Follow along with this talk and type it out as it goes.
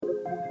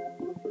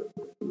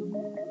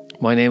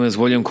My name is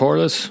William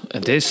Corliss,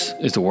 and this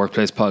is the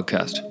Workplace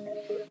Podcast.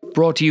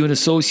 Brought to you in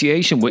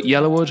association with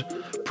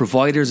Yellowwood,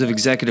 providers of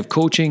executive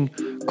coaching,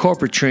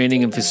 corporate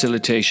training and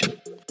facilitation.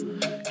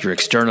 Your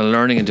external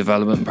learning and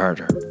development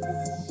partner.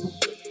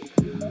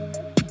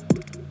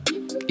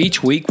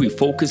 Each week we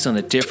focus on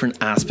a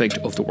different aspect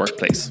of the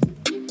workplace.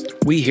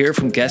 We hear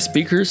from guest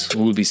speakers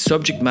who will be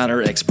subject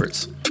matter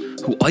experts,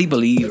 who I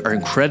believe are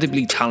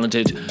incredibly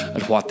talented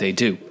at what they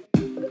do.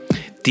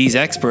 These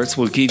experts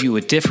will give you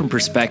a different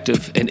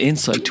perspective and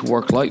insight to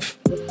work life,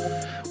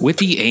 with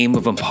the aim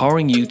of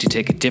empowering you to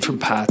take a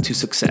different path to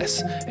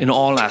success in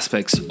all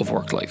aspects of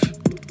work life.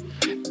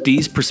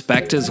 These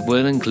perspectives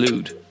will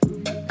include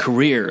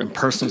career and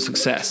personal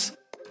success,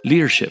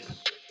 leadership,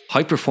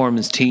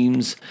 high-performance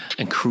teams,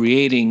 and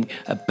creating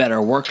a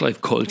better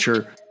work-life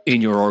culture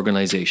in your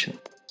organisation.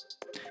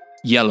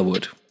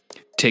 Yellowwood,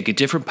 take a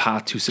different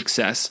path to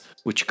success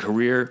with your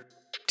career,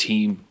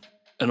 team,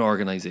 and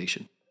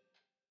organisation.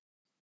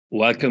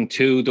 Welcome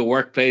to the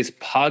Workplace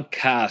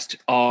Podcast.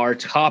 Our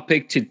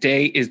topic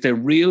today is the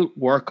real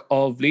work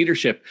of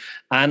leadership,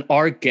 and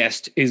our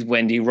guest is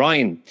Wendy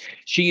Ryan.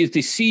 She is the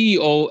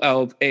CEO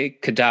of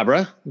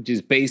Cadabra, which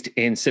is based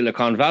in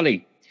Silicon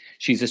Valley.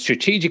 She's a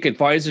strategic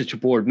advisor to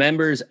board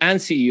members and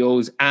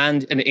CEOs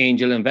and an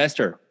angel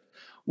investor.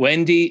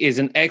 Wendy is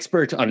an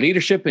expert on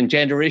leadership and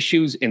gender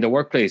issues in the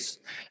workplace,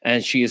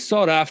 and she is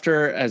sought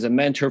after as a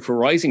mentor for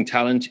rising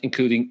talent,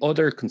 including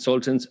other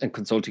consultants and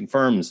consulting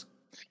firms.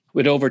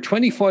 With over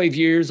 25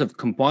 years of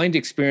combined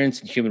experience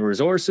in human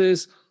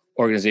resources,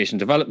 organization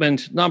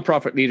development,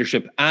 nonprofit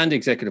leadership, and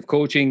executive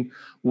coaching,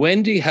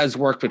 Wendy has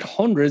worked with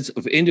hundreds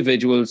of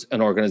individuals and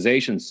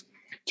organizations.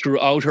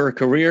 Throughout her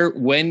career,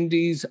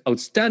 Wendy's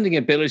outstanding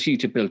ability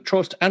to build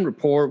trust and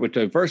rapport with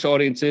diverse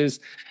audiences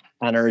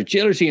and her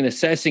agility in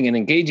assessing and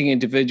engaging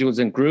individuals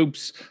and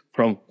groups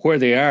from where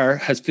they are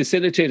has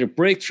facilitated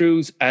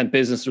breakthroughs and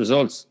business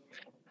results.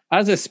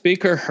 As a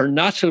speaker, her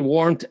natural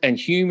warmth and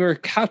humour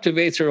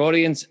captivates her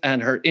audience,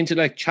 and her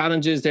intellect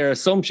challenges their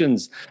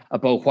assumptions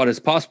about what is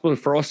possible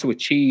for us to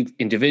achieve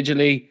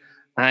individually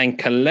and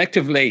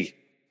collectively.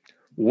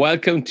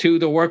 Welcome to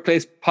the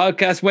Workplace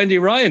Podcast, Wendy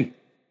Ryan.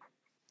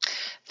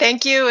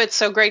 Thank you. It's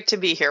so great to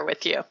be here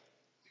with you.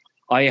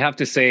 I have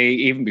to say,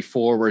 even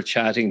before we're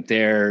chatting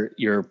there,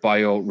 your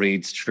bio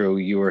reads through.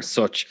 You are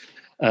such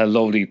a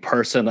lovely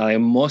person. I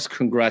must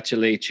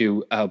congratulate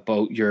you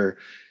about your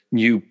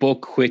new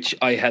book, which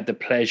I had the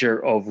pleasure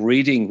of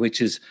reading,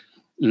 which is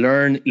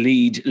Learn,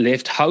 Lead,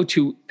 Lift, How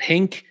to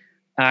Think,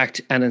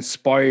 Act and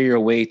Inspire Your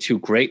Way to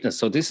Greatness.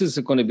 So this is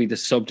going to be the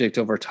subject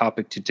of our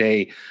topic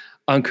today.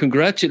 And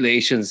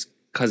congratulations,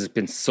 because it's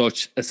been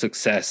such a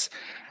success.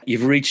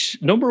 You've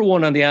reached number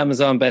one on the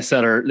Amazon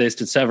bestseller list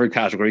in several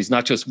categories,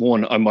 not just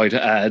one, I might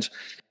add.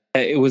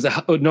 It was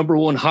a number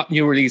one hot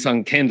new release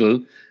on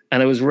Kindle,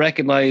 and it was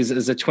recognized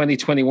as a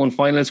 2021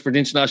 finalist for the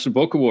International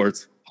Book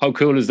Awards. How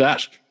cool is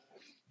that?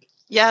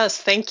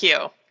 Yes, thank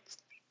you.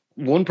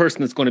 One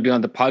person that's going to be on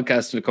the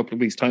podcast in a couple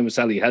of weeks' time is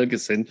Sally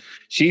Helgeson.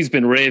 She's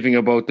been raving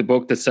about the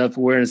book that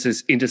self-awareness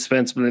is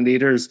indispensable in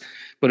leaders.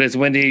 But as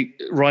Wendy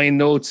Ryan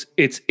notes,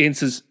 it's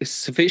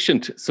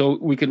insufficient. So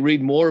we can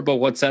read more about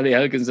what Sally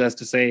Helgeson has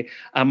to say.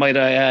 And might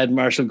I add,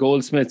 Marshall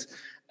Goldsmith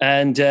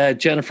and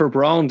Jennifer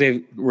Brown,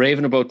 they've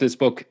raven about this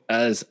book,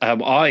 as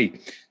am I.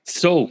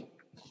 So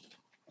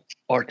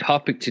our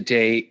topic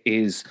today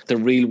is the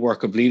real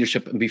work of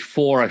leadership. And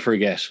before I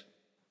forget,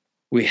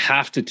 we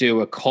have to do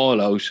a call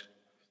out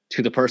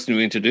to the person who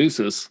introduced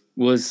us,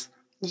 was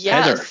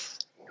Heather.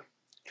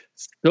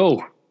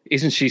 So,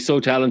 isn't she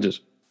so talented?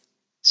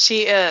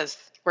 She is.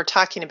 We're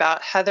talking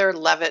about Heather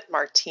Levitt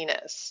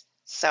Martinez.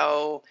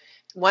 So,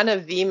 one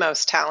of the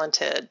most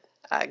talented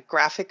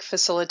graphic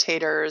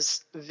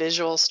facilitators,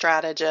 visual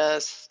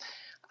strategists.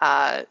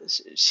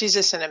 She's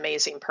just an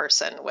amazing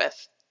person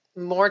with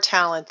more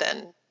talent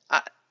than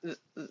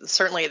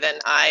certainly than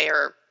I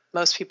or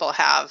most people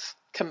have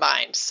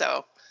combined.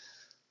 So,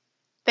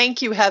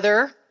 thank you,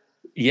 Heather.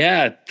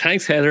 Yeah,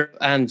 thanks, Heather.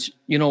 And,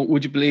 you know,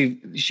 would you believe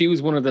she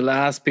was one of the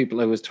last people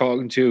I was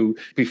talking to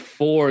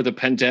before the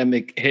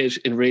pandemic hit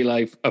in real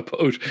life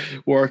about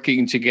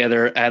working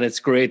together. And it's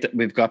great that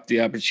we've got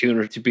the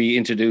opportunity to be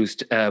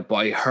introduced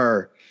by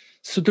her.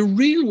 So the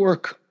real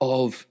work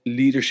of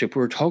leadership,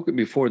 we were talking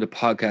before the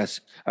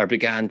podcast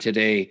began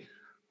today.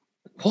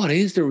 What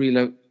is the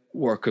real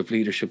work of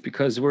leadership?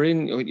 Because we're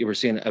in, you were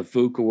saying, a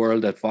VUCA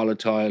world, that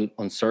volatile,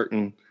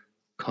 uncertain,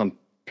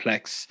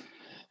 complex,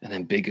 an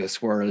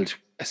ambiguous world,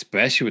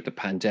 especially with the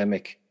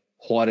pandemic.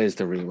 What is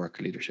the real work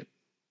of leadership?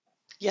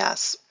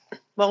 Yes.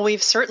 Well,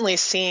 we've certainly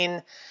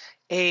seen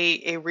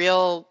a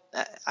real,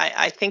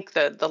 I think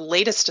the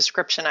latest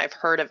description I've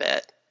heard of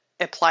it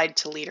applied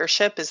to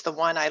leadership is the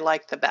one I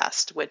like the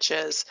best, which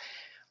is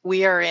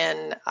we are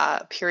in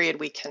a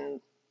period we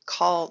can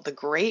call the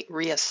great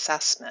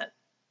reassessment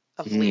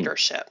of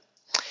leadership.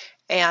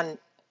 And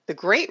the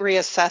great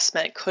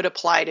reassessment could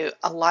apply to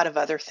a lot of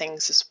other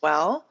things as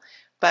well.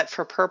 But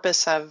for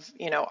purpose of,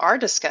 our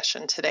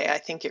discussion today, I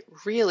think it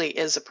really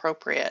is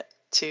appropriate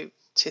to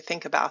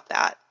think about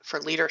that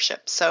for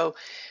leadership. So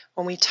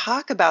when we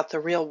talk about the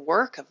real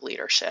work of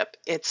leadership,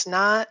 it's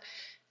not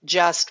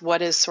just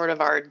what is sort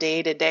of our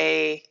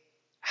day-to-day,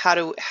 how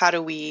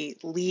do we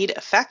lead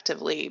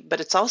effectively, but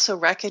it's also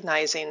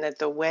recognizing that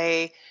the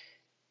way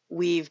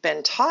we've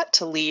been taught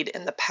to lead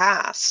in the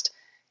past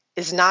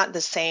is not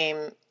the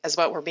same as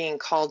what we're being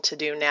called to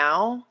do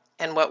now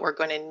and what we're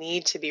going to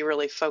need to be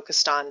really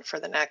focused on for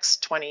the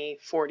next 20,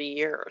 40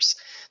 years.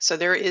 So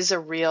there is a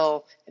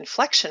real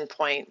inflection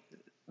point,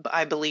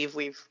 I believe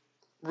we've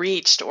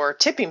reached, or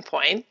tipping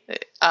point,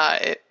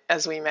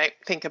 as we might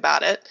think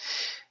about it,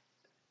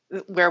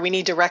 where we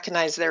need to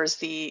recognize there's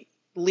the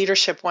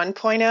leadership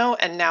 1.0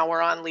 and now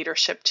we're on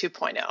leadership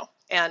 2.0.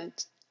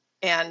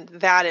 And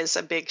that is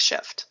a big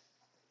shift.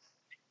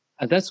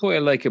 And that's what I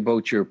like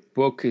about your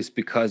book, is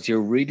because you're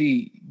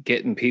really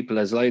getting people,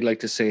 as I like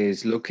to say,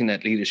 is looking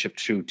at leadership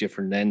through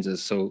different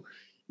lenses. So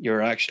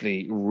you're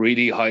actually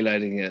really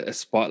highlighting a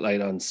spotlight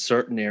on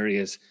certain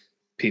areas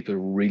people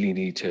really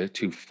need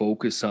to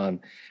focus on.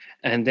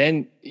 And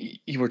then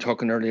you were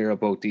talking earlier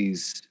about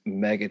these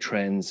mega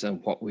trends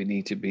and what we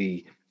need to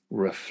be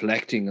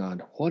reflecting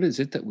on. What is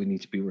it that we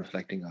need to be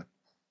reflecting on?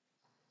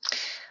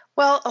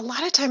 Well, a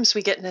lot of times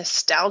we get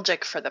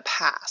nostalgic for the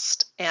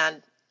past,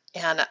 and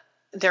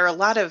there are a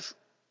lot of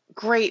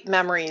great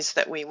memories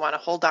that we want to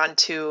hold on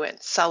to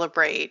and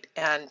celebrate,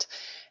 and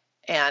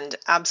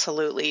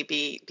absolutely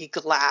be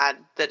glad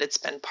that it's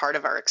been part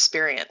of our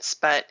experience.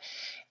 But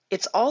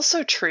it's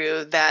also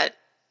true that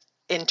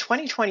in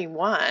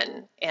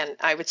 2021, and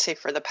I would say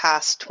for the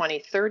past 20,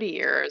 30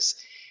 years,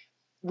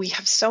 we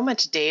have so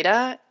much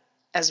data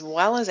as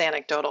well as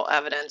anecdotal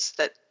evidence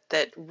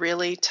that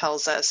really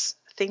tells us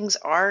things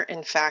are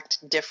in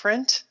fact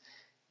different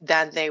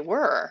than they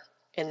were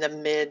in the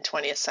mid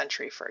 20th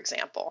century, for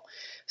example.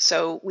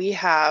 So we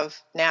have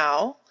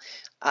now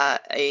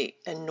a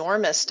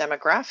enormous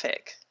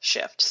demographic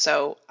shift.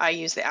 So I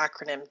use the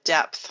acronym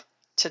DEPTH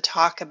to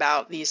talk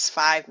about these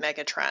 5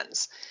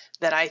 megatrends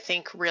that I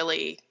think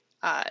really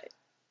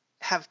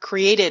have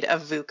created a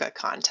VUCA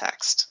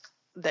context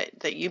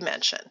that you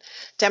mentioned.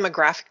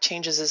 Demographic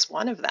changes is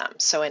one of them.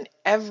 So in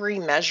every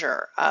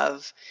measure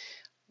of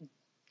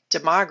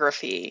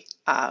demography,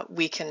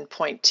 we can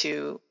point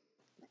to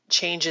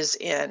changes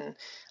in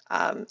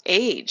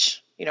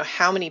age. You know,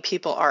 how many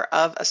people are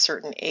of a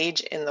certain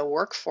age in the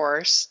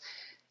workforce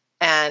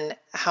and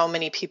how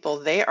many people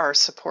they are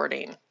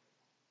supporting,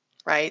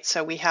 right?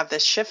 So we have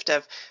this shift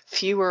of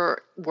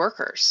fewer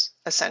workers,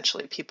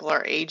 essentially. People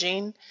are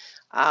aging.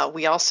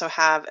 We also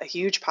have a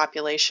huge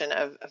population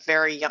of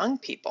very young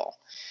people.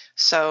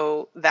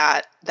 So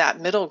that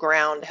middle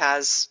ground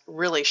has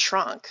really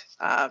shrunk.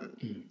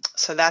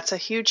 So that's a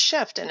huge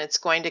shift, and it's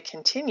going to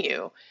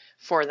continue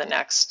for the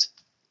next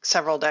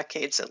several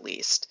decades at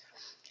least.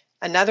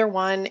 Another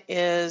one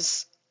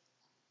is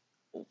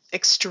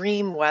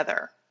extreme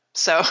weather.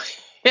 So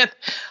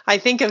I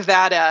think of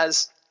that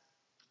as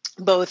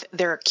both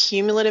there are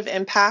cumulative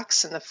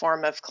impacts in the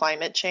form of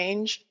climate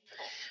change,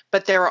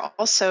 but there are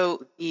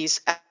also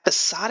these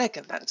episodic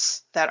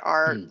events that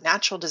are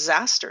natural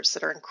disasters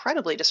that are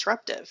incredibly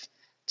disruptive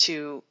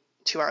to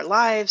our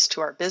lives,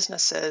 to our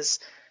businesses,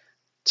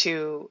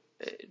 to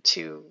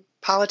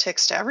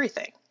politics, to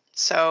everything.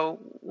 So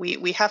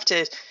we have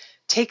to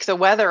take the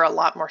weather a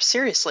lot more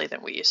seriously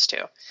than we used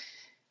to.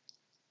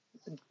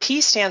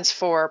 P stands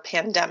for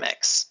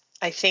pandemics.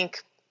 I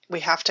think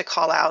we have to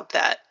call out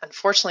that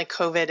unfortunately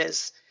COVID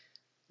is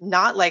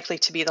not likely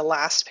to be the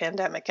last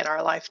pandemic in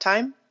our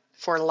lifetime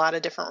for a lot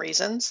of different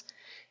reasons.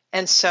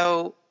 And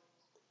so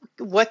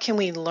what can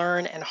we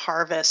learn and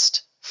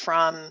harvest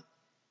from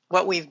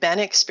what we've been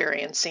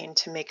experiencing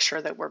to make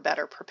sure that we're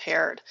better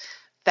prepared?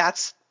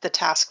 That's the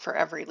task for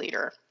every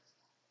leader.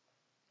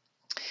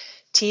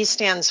 T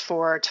stands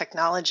for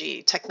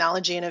technology.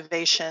 Technology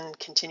innovation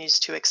continues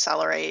to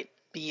accelerate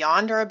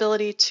beyond our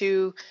ability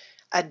to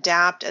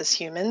adapt as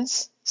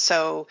humans.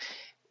 So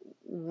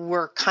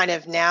we're kind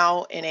of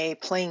now in a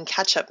playing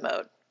catch-up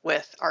mode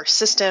with our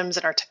systems,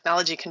 and our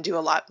technology can do a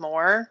lot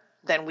more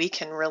than we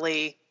can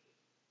really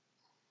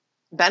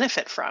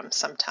benefit from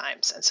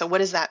sometimes. And so what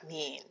does that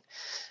mean?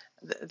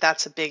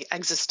 That's a big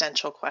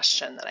existential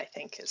question that I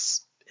think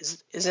is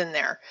in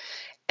there.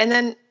 And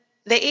then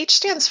the H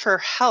stands for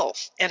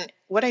health. And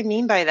what I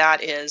mean by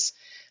that is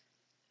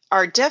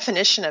our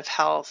definition of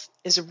health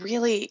is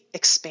really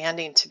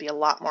expanding to be a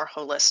lot more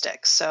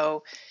holistic.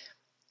 So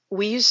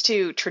we used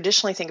to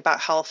traditionally think about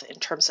health in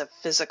terms of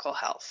physical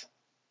health.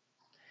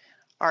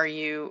 Are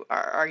you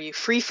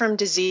free from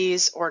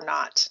disease or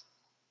not?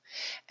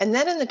 And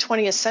then in the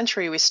 20th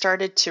century, we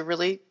started to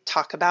really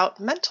talk about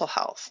mental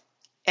health.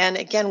 And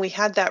again, we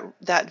had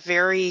that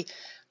very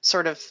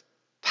sort of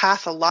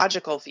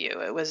pathological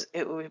view.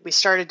 We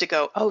started to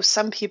go, oh,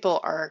 some people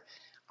are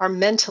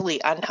mentally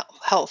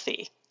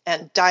unhealthy,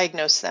 and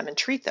diagnose them and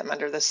treat them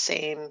under the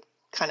same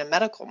kind of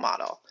medical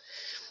model.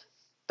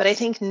 But I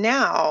think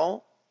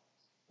now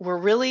we're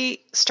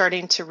really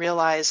starting to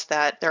realize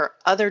that there are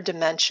other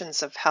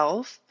dimensions of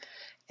health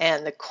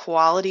and the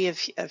quality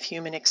of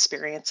human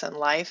experience in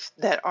life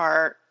that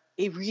are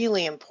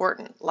really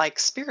important, like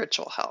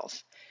spiritual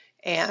health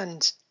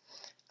and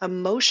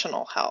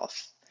emotional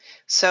health.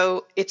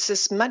 So it's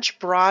this much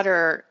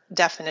broader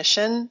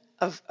definition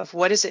of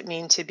what does it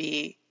mean to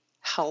be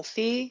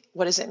healthy?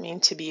 What does it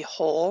mean to be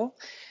whole?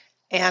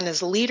 And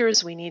as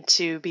leaders, we need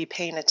to be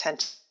paying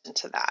attention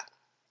to that.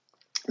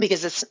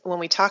 Because it's when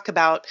we talk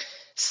about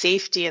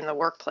safety in the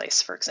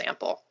workplace, for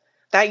example,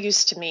 that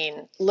used to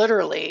mean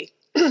literally,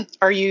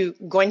 are you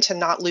going to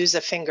not lose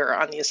a finger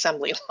on the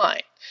assembly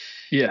line?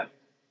 Yeah.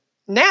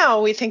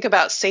 Now we think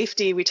about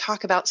safety, we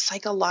talk about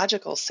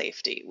psychological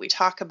safety, we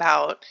talk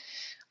about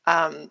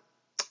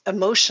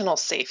emotional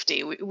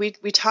safety,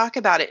 we talk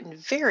about it in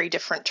very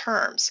different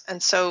terms.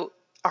 And so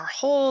our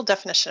whole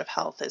definition of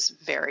health is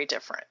very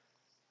different.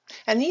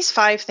 And these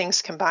 5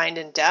 things combined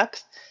in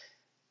depth,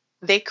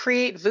 they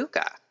create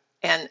VUCA.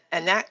 And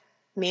that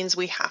means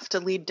we have to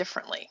lead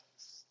differently.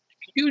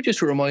 Can you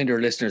just remind our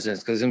listeners this?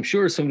 Because I'm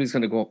sure somebody's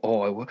going to go,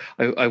 oh,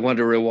 I want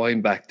to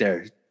rewind back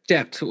there.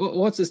 Depth,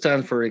 what's it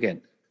stand for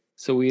again?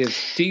 So we have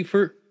D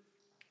for?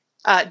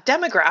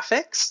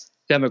 Demographics.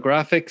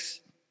 Demographics,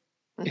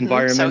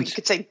 environment. So you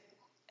could say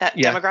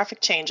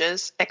demographic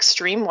changes,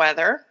 extreme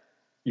weather.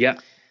 Yeah.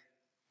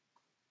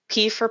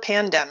 P for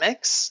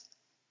pandemics.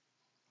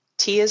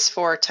 T is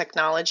for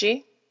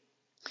technology.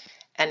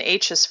 And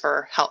H is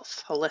for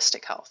health,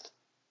 holistic health.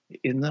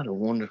 Isn't that a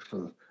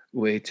wonderful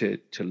way to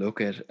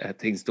look at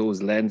things,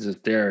 those lenses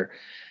there?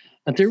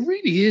 And there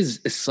really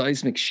is a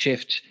seismic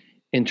shift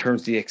in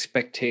terms of the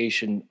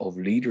expectation of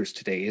leaders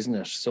today, isn't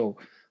it? So,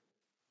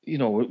 you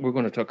know, we're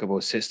going to talk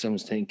about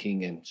systems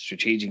thinking and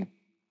strategic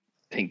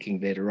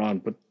thinking later on,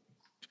 but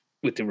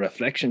with the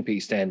reflection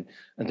piece then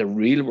and the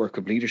real work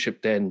of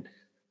leadership then,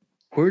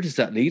 where does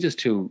that lead us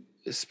to,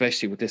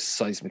 especially with this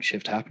seismic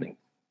shift happening?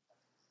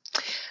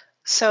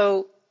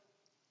 So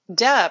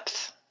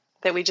depth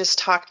that we just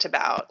talked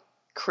about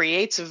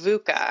creates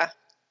VUCA,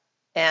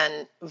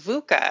 and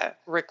VUCA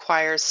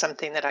requires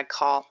something that I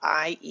call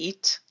I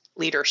EAT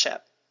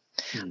leadership.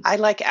 I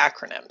like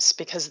acronyms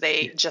because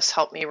they just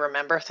help me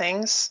remember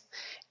things.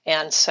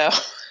 And so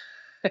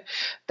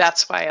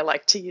that's why I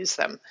like to use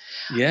them.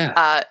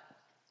 Yeah.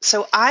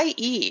 So I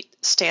EAT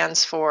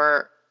stands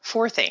for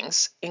 4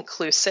 things: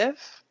 inclusive,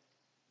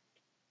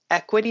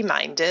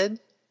 equity-minded,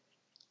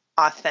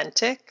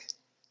 authentic,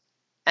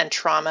 and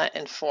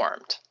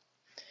trauma-informed.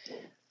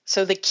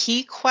 So the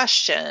key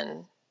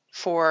question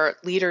for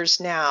leaders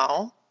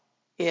now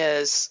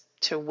is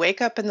to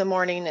wake up in the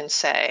morning and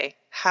say,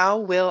 how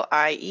will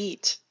I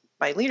eat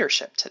my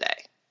leadership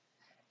today?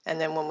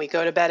 And then when we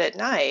go to bed at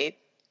night,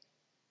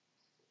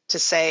 to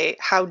say,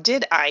 how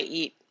did I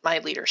eat my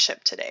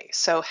leadership today?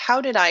 So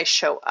how did I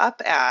show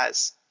up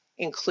as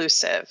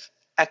inclusive,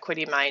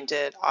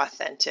 equity-minded,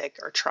 authentic,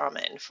 or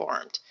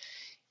trauma-informed?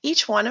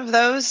 Each one of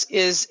those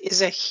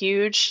is a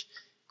huge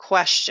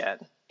question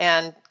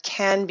and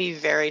can be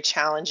very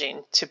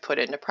challenging to put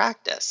into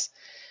practice.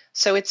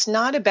 So it's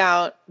not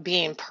about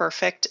being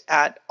perfect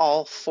at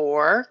all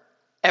 4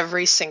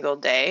 every single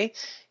day.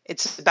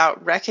 It's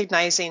about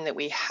recognizing that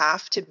we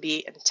have to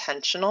be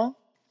intentional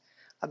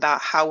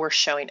about how we're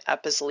showing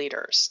up as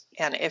leaders.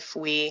 And if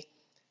we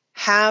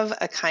have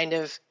a kind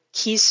of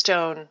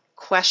keystone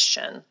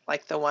question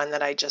like the one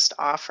that I just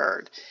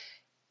offered,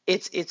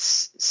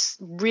 it's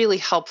really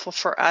helpful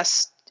for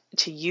us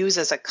to use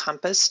as a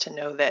compass to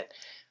know that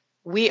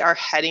we are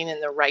heading in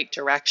the right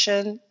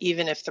direction,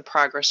 even if the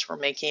progress we're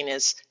making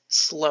is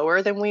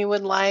slower than we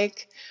would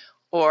like,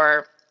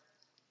 or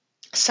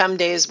some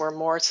days we're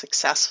more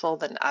successful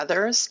than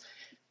others.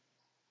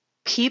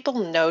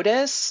 People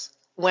notice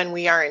when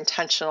we are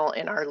intentional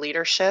in our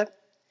leadership,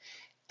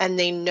 and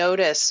they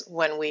notice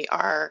when we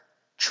are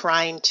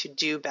trying to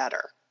do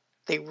better.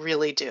 They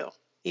really do,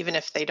 even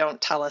if they don't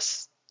tell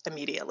us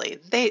immediately.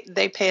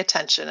 They pay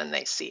attention and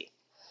they see.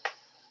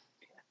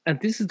 And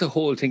this is the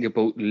whole thing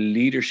about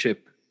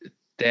leadership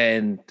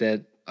then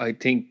that I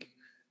think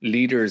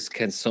leaders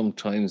can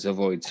sometimes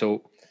avoid.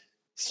 So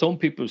some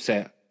people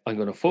say, I'm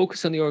going to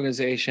focus on the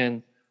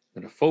organization,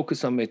 I'm going to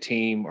focus on my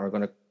team, or I'm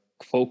going to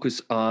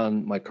focus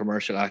on my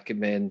commercial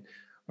acumen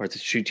or the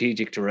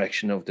strategic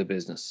direction of the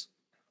business.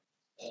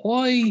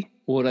 Why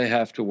would I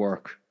have to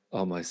work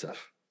on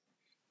myself?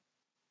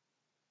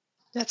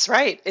 That's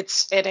right.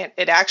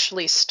 It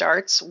actually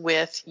starts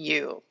with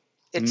you.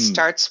 It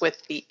starts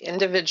with the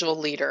individual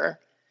leader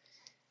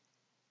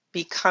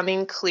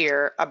becoming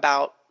clear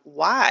about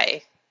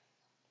why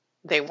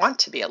they want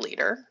to be a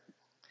leader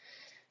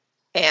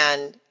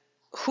and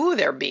who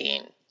they're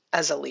being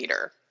as a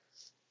leader.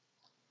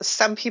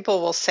 Some people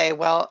will say,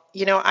 well,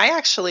 I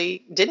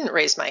actually didn't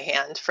raise my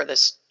hand for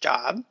this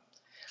job.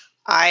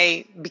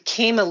 I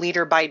became a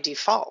leader by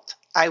default.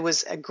 I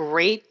was a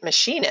great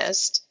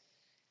machinist,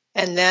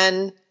 and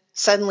then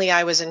suddenly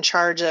I was in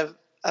charge of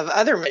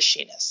other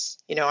machinists.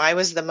 I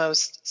was the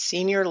most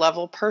senior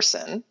level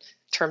person in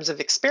terms of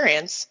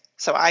experience,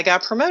 so I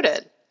got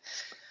promoted.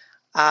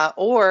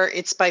 Or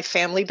it's by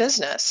family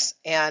business,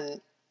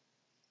 and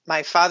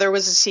my father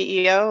was a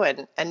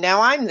CEO, and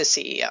now I'm the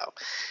CEO.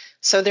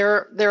 So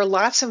there are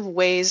lots of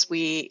ways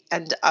we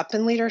end up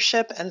in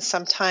leadership, and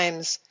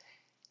sometimes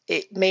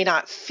it may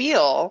not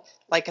feel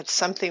like it's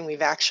something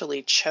we've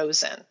actually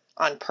chosen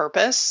on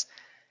purpose.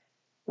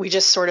 We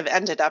just sort of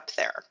ended up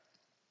there.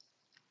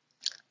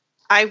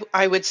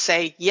 I would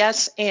say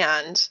yes,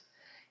 and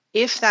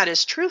if that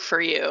is true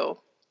for you,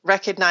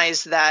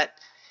 recognize that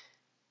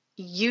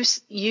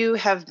you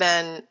have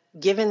been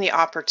given the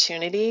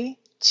opportunity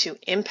to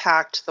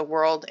impact the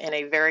world in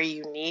a very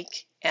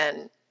unique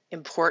and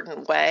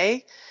important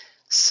way.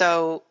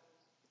 So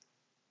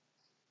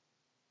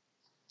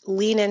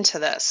lean into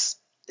this.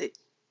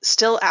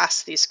 Still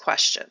ask these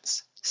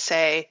questions.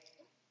 Say,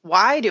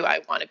 why do I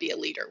want to be a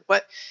leader?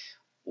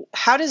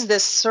 How does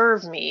this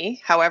serve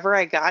me, however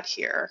I got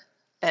here?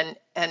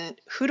 And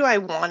who do I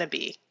want to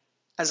be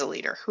as a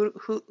leader?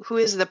 Who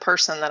is the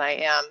person that I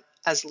am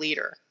as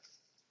leader?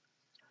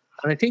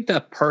 And I think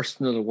that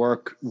personal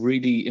work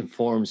really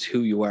informs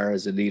who you are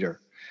as a leader.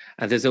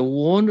 And there's a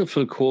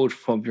wonderful quote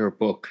from your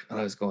book. And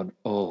I was going,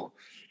 oh,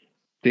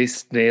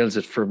 this nails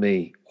it for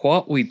me.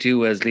 What we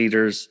do as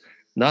leaders,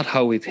 not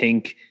how we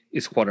think,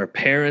 is what our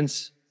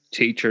parents,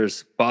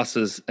 teachers,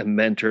 bosses, and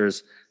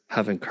mentors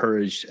have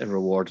encouraged and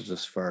rewarded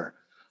us for.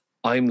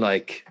 I'm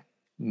like,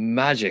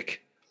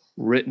 magic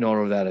written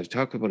all of that. I've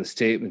talked about a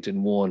statement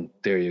in one.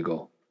 There you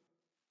go.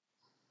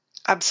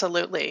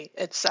 Absolutely.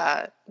 It's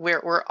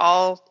we're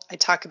all, I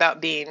talk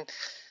about being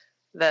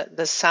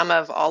the sum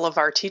of all of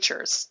our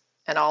teachers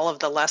and all of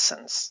the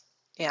lessons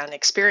and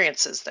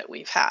experiences that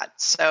we've had.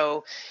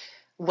 So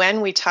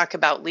when we talk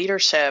about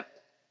leadership,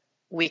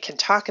 we can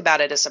talk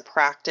about it as a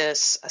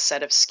practice, a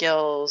set of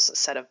skills, a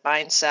set of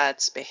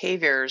mindsets,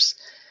 behaviors.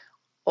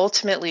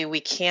 Ultimately, we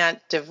can't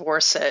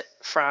divorce it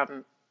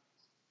from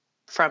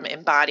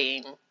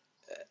embodying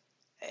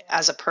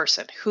as a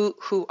person.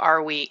 Who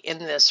are we in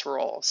this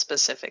role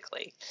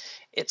specifically?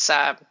 It's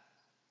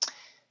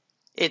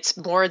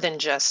more than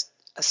just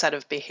a set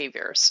of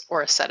behaviors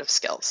or a set of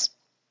skills.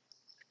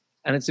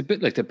 And it's a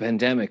bit like the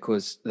pandemic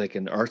was like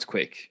an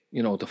earthquake.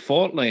 You know, the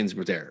fault lines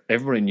were there.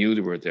 Everybody knew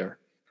they were there.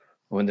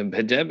 When the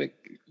pandemic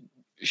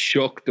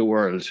shook the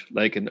world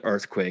like an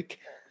earthquake,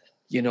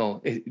 you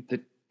know,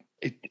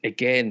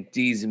 again,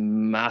 these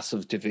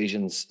massive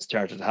divisions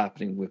started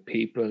happening with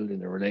people in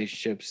their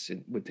relationships,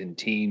 within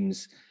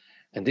teams.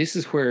 And this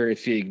is where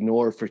if you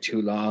ignore for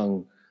too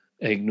long,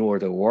 ignore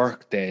the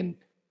work, then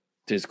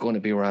there's going to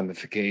be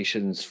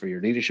ramifications for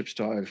your leadership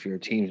style, for your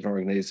teams and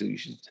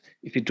organizations,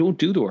 if you don't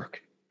do the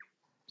work.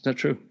 Is that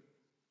true?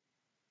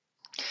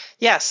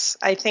 Yes,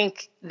 I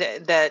think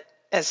that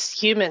as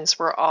humans,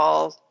 we're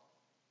all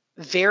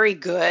very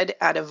good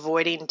at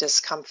avoiding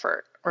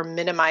discomfort or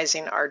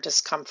minimizing our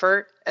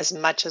discomfort as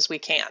much as we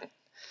can.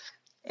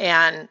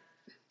 And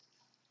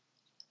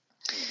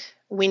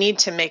we need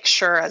to make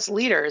sure as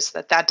leaders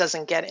that that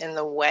doesn't get in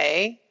the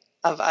way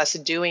of us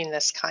doing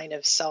this kind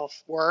of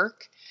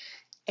self-work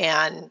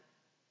and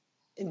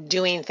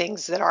doing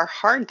things that are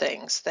hard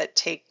things, that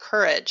take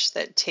courage,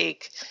 that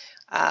take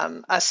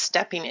us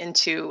stepping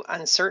into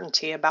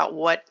uncertainty about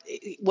what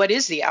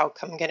is the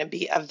outcome going to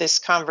be of this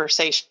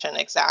conversation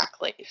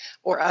exactly,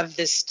 or of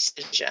this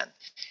decision.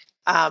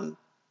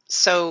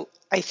 So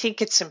I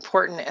think it's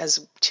important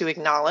to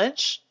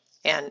acknowledge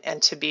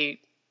and to be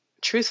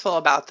truthful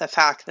about the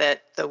fact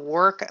that the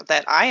work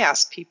that I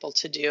ask people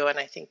to do, and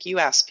I think you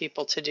ask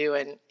people to do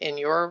in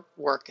your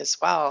work as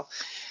well,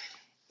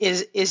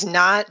 is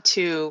not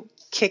to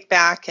kick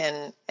back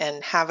and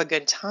have a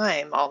good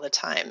time all the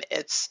time.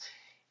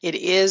 It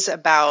is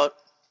about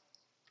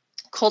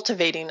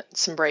cultivating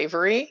some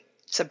bravery.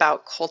 It's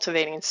about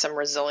cultivating some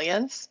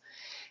resilience,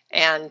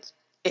 and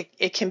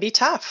it can be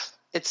tough.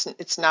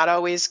 It's not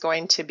always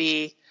going to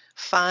be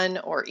fun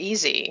or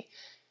easy.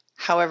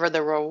 However,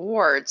 the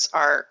rewards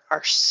are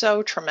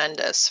so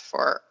tremendous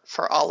for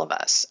all of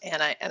us,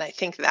 and I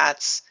think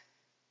that's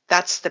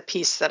the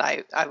piece that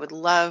I would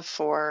love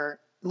for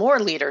more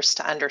leaders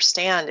to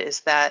understand, is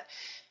that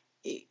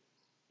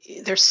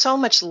there's so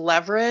much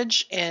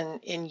leverage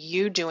in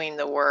you doing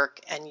the work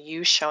and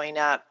you showing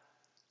up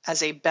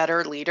as a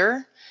better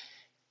leader.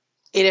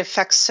 It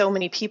affects so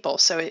many people.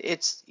 So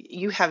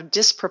you have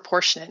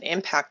disproportionate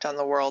impact on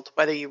the world,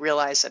 whether you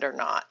realize it or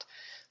not.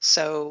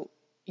 So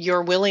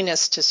your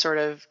willingness to sort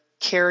of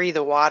carry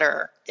the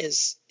water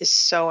is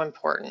so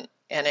important,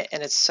 and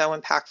it's so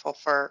impactful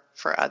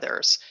for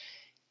others.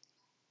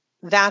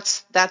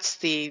 That's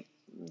the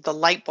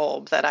light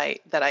bulb that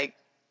I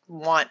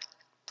want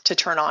to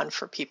turn on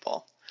for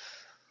people.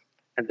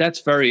 And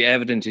that's very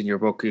evident in your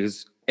book,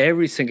 because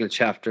every single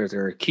chapter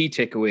there are key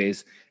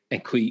takeaways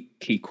and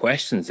key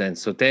questions. And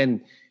so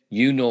then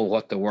you know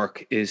what the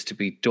work is to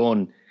be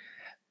done.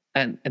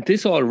 And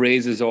this all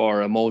raises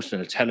our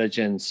emotional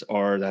intelligence,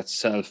 or that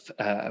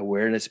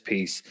self-awareness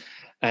piece.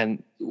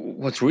 And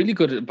what's really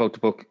good about the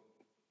book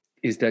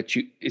is that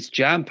it's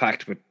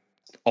jam-packed with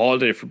all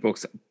the different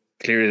books.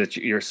 Clearly that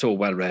you're so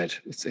well read.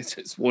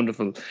 It's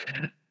wonderful.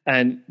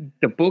 And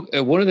the book,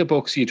 one of the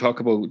books you talk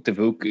about, the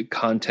book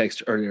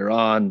context earlier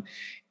on,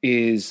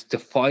 is the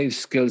 5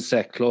 skill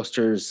set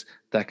clusters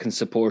that can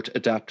support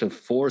adaptive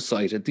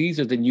foresight. And these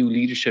are the new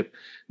leadership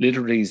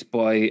literaries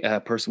by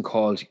a person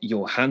called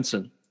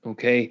Johansson.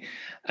 Okay.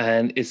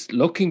 And it's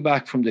looking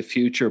back from the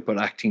future,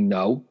 but acting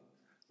now,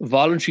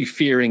 voluntary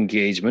fear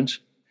engagement,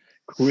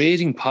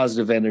 creating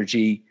positive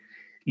energy,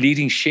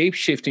 leading shape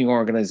shifting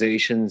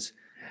organizations,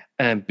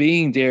 and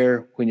being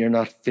there when you're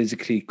not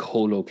physically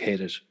co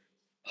located.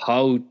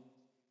 How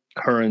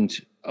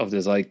current of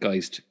the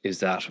zeitgeist is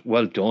that?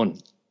 Well done.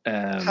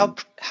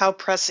 How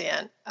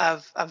prescient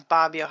of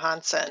Bob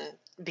Johansen,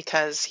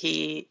 because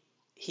he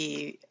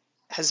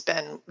has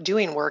been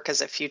doing work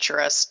as a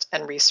futurist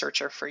and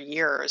researcher for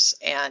years,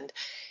 and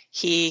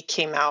he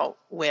came out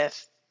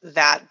with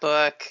that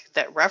book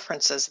that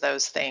references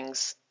those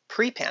things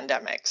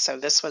pre-pandemic. So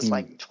this was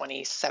like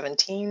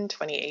 2017,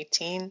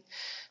 2018,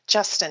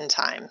 just in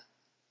time.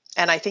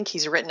 And I think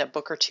he's written a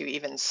book or two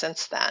even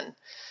since then.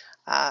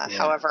 Yeah.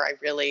 However, I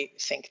really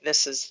think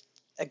this is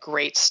a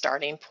great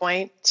starting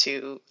point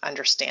to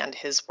understand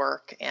his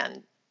work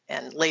and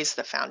lays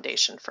the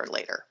foundation for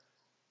later.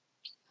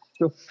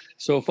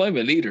 So if I'm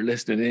a leader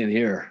listening in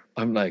here,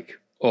 I'm like,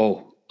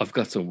 oh, I've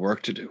got some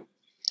work to do.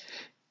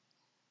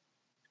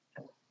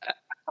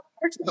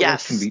 Parts of that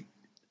work can Yes. be,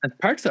 and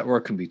parts of that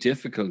work can be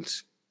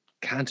difficult,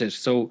 can't it?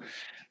 So,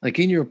 like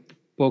in your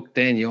book,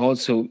 then you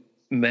also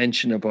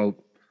mention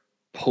about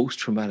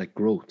post-traumatic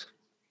growth.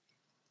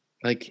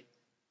 Like,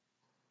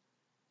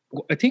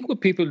 I think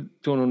what people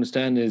don't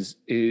understand is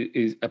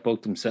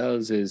about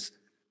themselves is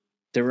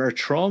there are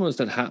traumas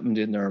that happened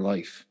in their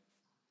life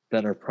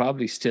that are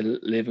probably still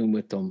living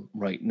with them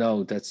right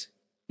now. That's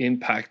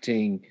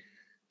impacting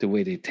the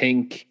way they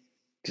think,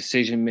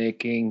 decision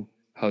making,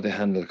 how they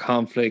handle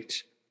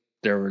conflict,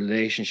 their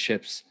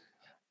relationships.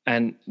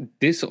 And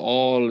this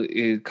all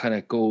it kind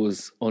of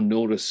goes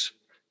unnoticed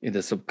in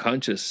the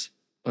subconscious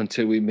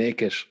until we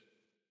make it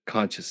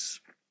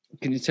conscious.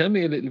 Can you tell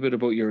me a little bit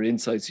about your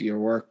insights of your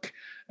work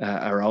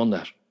around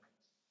that?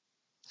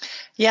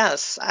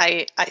 Yes,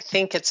 I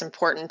think it's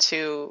important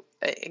to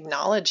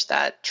acknowledge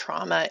that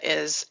trauma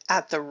is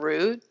at the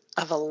root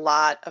of a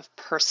lot of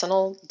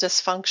personal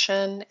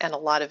dysfunction and a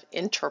lot of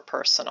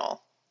interpersonal Mhm.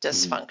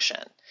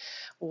 dysfunction.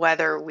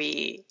 Whether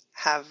we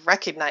have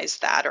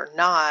recognized that or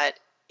not,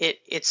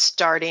 it's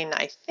starting,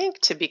 I think,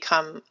 to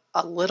become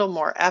a little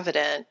more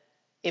evident,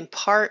 in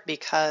part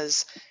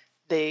because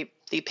the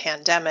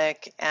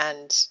pandemic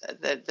and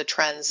the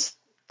trends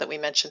that we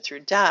mentioned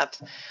through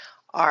depth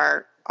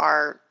are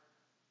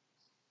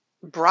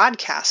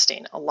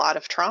broadcasting a lot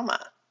of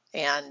trauma.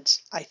 And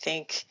I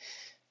think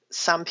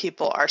some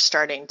people are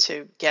starting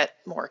to get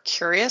more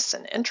curious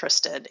and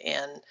interested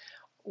in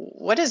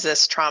what is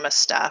this trauma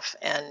stuff,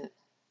 and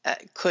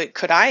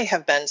could I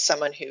have been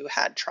someone who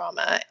had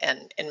trauma?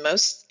 And in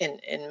most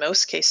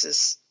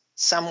cases,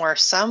 somewhere,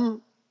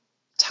 some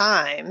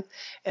time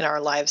in our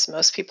lives,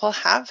 most people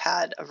have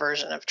had a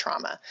version of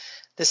trauma.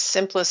 The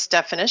simplest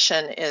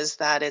definition is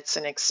that it's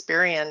an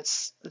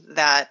experience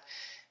that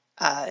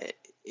uh,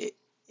 it,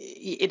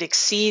 it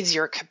exceeds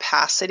your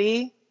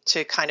capacity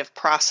to kind of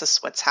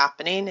process what's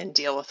happening and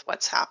deal with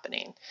what's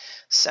happening.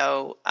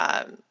 So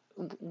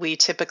we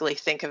typically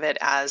think of it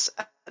as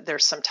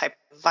there's some type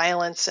of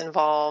violence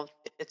involved.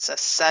 It's a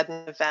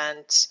sudden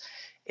event.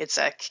 It's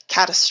a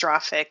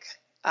catastrophic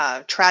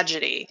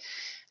tragedy.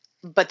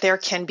 But there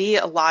can be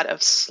a lot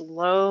of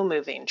slow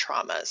moving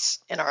traumas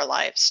in our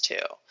lives too.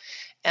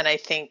 And I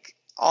think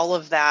all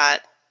of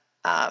that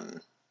um,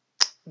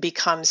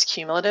 becomes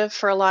cumulative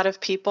for a lot of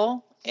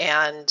people.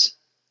 And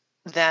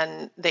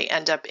then they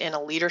end up in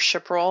a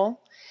leadership role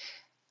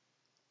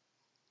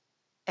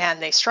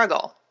and they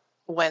struggle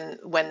when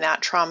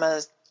that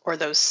trauma or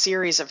those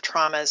series of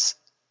traumas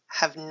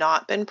have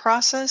not been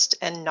processed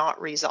and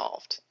not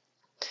resolved.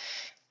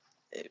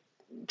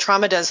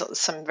 Trauma does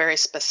some very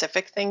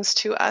specific things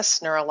to us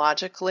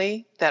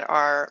neurologically that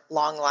are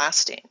long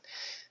lasting.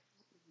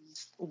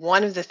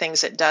 One of the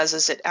things it does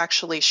is it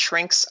actually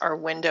shrinks our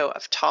window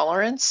of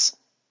tolerance.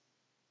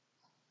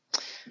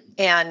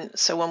 And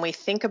so when we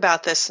think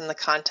about this in the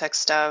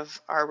context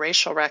of our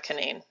racial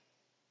reckoning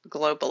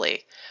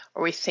globally,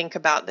 or we think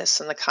about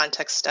this in the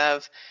context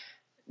of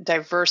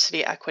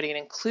diversity, equity, and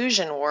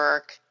inclusion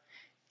work,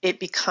 it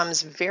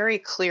becomes very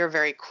clear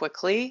very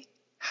quickly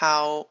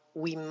how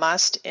we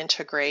must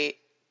integrate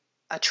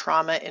a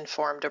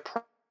trauma-informed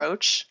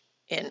approach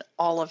in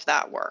all of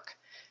that work,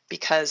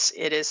 because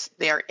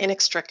they are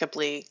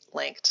inextricably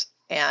linked,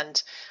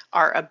 and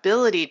our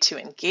ability to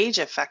engage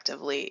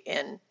effectively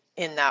in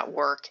that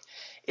work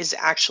is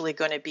actually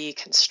going to be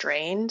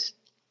constrained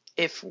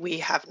if we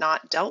have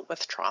not dealt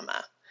with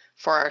trauma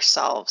for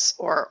ourselves,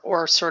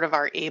 or sort of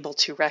are able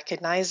to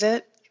recognize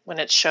it when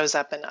it shows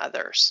up in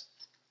others.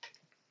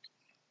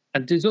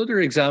 And there's other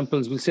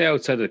examples, we'll say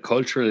outside of the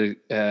cultural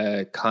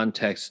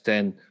context,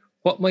 then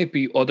what might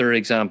be other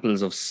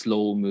examples of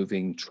slow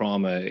moving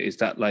trauma? Is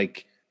that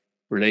like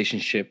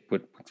relationship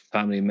with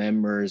family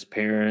members,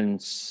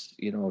 parents,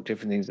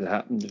 different things that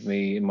happened to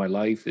me in my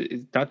life?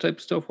 That type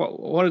of stuff.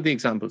 What are the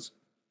examples?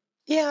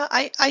 Yeah,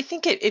 I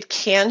think it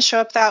can show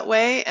up that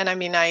way. And I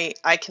mean,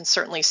 I can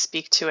certainly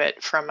speak to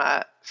it from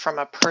a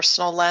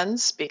personal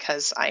lens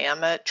because I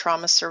am a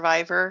trauma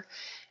survivor.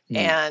 Mm.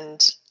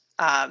 And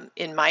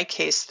in my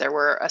case, there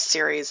were a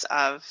series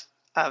of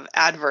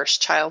adverse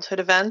childhood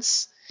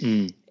events,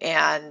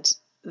 and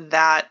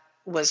that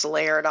was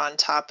layered on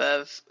top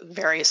of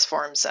various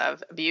forms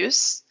of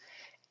abuse.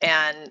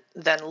 And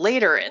then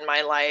later in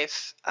my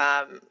life,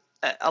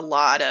 a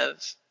lot of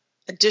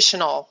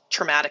additional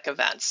traumatic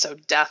events. So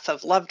death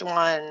of loved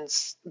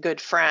ones,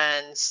 good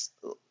friends,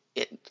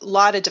 a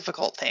lot of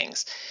difficult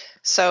things.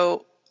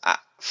 So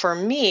for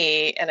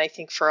me, and I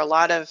think for a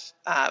lot of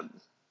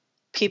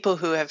people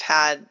who have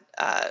had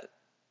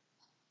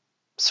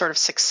sort of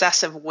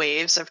successive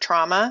waves of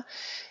trauma,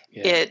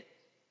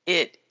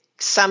 it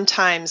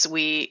sometimes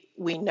we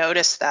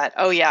notice that,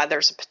 oh yeah,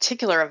 there's a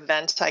particular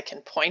event I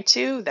can point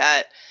to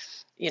that,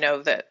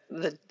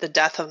 the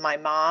death of my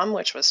mom,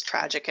 which was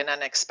tragic and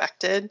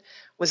unexpected,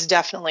 was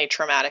definitely a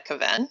traumatic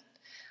event.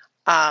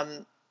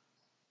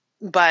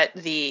 But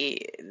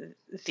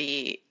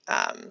the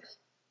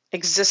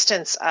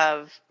existence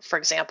of, for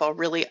example, a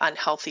really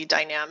unhealthy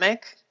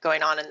dynamic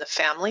going on in the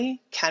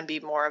family can be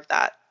more of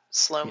that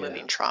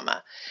slow-moving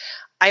trauma.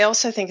 I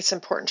also think it's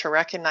important to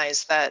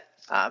recognize that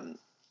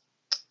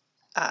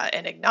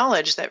and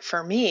acknowledge that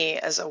for me,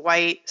 as a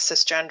white,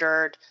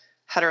 cisgendered,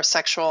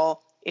 heterosexual,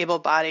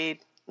 able-bodied,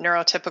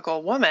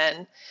 neurotypical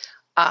woman,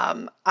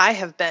 I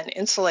have been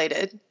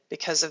insulated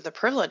because of the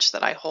privilege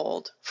that I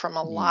hold from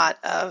a lot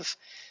of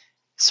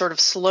sort of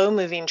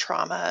slow-moving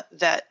trauma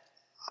that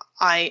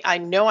I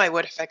know I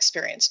would have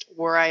experienced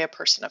were I a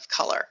person of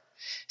color.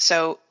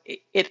 So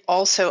it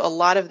also, a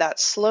lot of that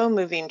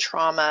slow-moving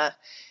trauma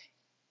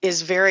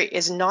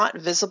is not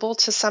visible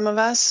to some of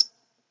us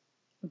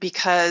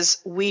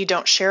because we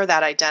don't share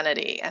that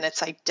identity, and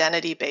it's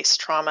identity-based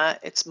trauma.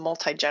 It's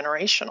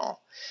multi-generational.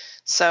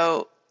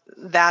 So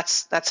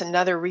that's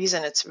another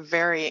reason it's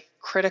very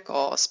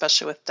critical,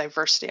 especially with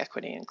diversity,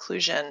 equity,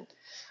 inclusion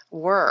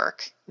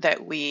work,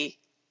 that we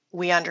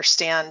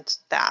understand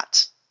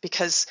that,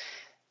 because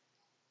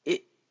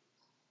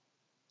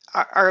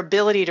our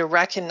ability to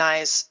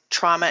recognize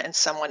trauma in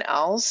someone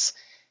else,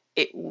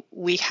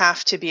 we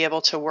have to be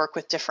able to work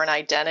with different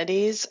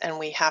identities, and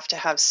we have to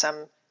have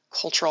some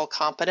cultural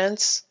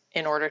competence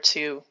in order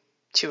to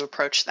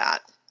approach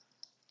that.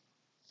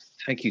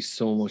 Thank you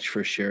so much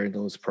for sharing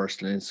those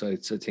personal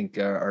insights. I think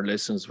our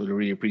listeners will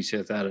really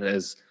appreciate that,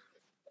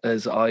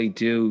 as I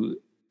do.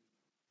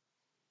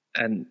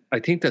 And I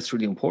think that's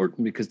really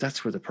important, because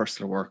that's where the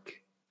personal work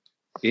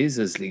is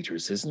as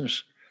leaders, isn't it?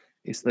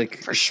 It's like,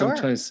 for sure,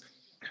 sometimes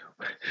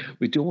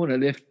we don't want to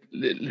lift,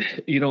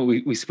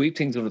 we sweep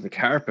things under the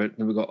carpet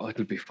and we go, oh,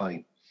 it'll be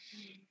fine.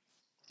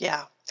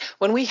 Yeah.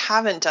 When we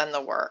haven't done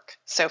the work.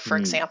 So for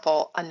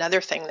example,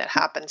 another thing that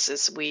happens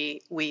is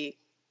we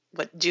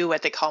would do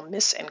what they call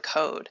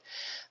misencode.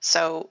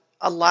 So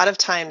a lot of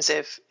times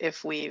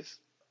if we've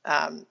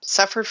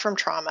suffered from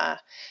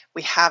trauma,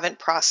 we haven't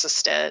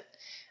processed it,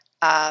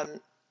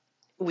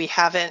 we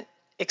haven't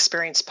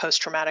experienced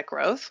post-traumatic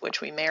growth,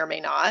 which we may or may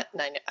not.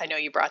 And I know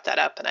you brought that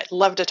up, and I'd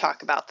love to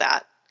talk about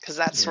that, because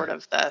that's sort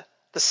of the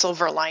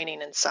silver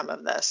lining in some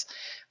of this.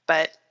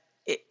 But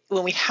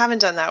when we haven't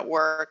done that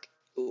work,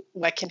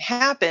 what can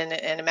happen,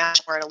 and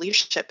imagine we're in a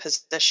leadership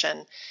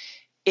position,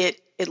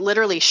 it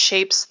literally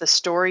shapes the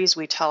stories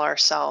we tell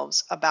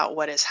ourselves about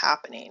what is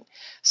happening.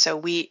 So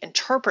we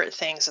interpret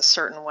things a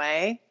certain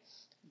way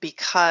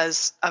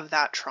because of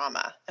that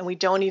trauma, and we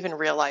don't even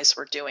realize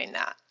we're doing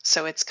that.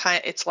 So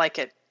it's like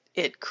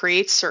it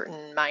creates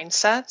certain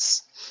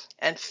mindsets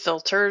and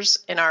filters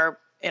in our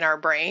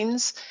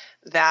brains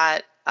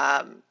that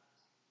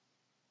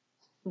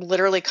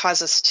literally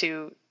cause us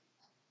to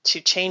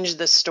change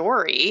the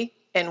story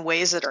in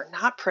ways that are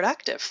not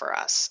productive for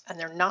us, and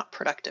they're not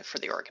productive for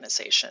the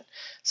organization.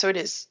 So it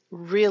is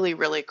really,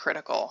 really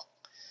critical.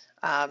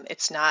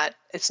 It's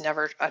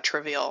never a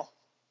trivial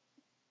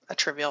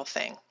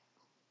thing.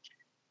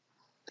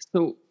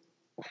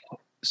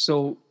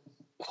 So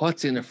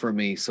what's in it for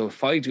me? So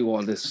if I do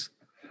all this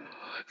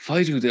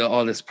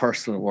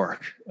personal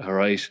work, all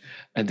right,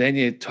 and then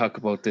you talk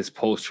about this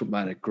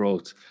post-traumatic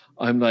growth,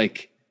 I'm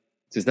like,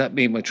 does that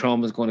mean my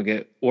trauma is going to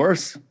get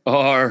worse,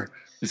 or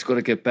it's going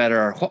to get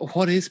better?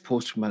 What is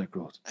post-traumatic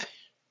growth?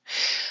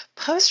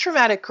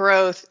 Post-traumatic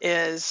growth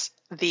is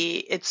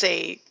it's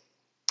a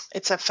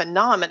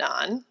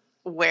phenomenon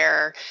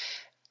where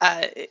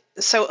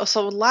so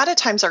a lot of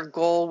times our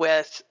goal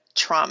with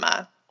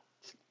trauma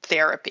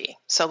therapy.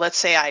 So let's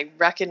say I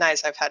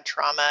recognize I've had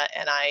trauma,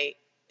 and I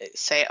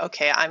say,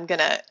 okay, I'm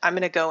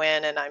gonna go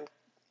in, and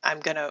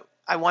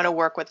I want to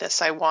work with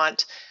this. I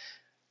want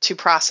to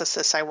process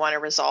this. I want to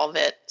resolve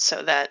it,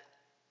 so that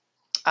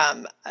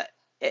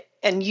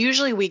and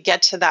usually we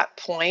get to that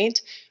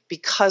point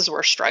because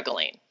we're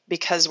struggling,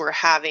 because we're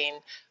having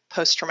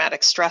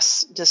post-traumatic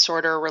stress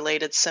disorder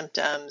related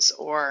symptoms,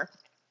 or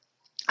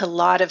a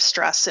lot of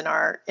stress in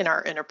our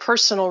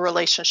interpersonal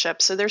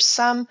relationships. So there's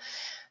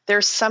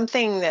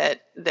something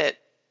that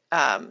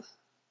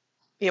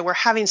we're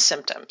having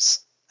symptoms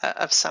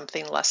of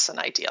something less than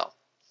ideal.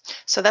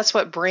 So that's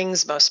what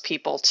brings most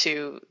people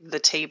to the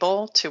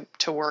table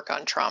to work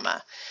on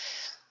trauma.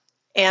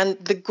 And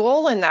the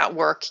goal in that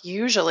work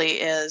usually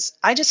is,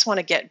 I just want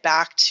to get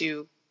back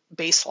to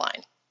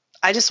baseline.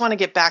 I just want to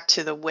get back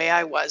to the way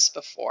I was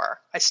before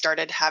I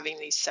started having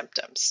these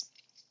symptoms.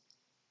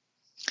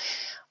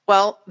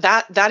 Well,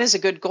 that is a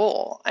good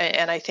goal,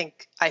 and I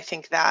think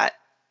that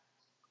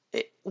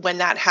when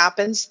that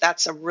happens,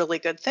 that's a really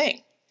good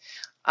thing.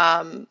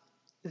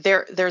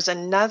 There's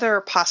another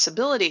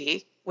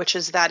possibility, which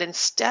is that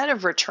instead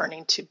of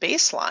returning to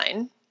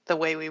baseline the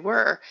way we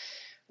were,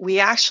 we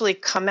actually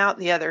come out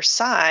the other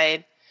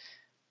side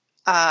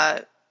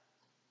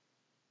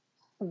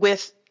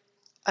with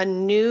a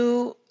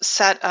new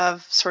set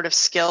of sort of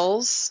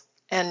skills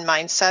and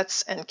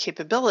mindsets and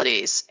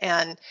capabilities.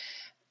 And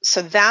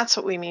so that's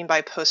what we mean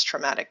by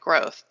post-traumatic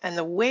growth. And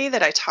the way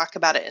that I talk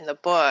about it in the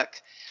book,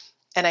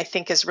 and I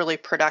think is really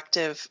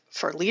productive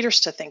for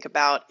leaders to think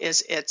about,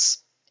 is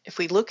if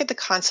we look at the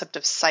concept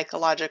of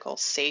psychological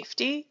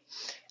safety,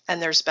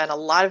 and there's been a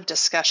lot of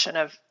discussion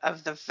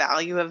of the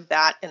value of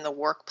that in the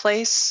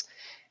workplace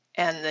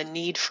and the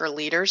need for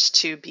leaders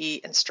to be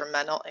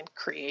instrumental in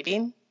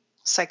creating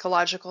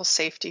psychological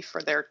safety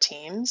for their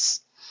teams.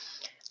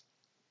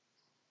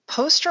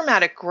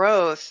 Post-traumatic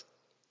growth,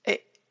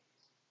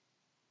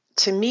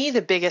 to me,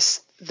 the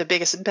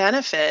biggest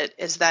benefit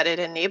is that it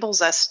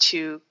enables us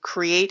to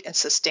create and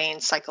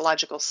sustain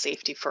psychological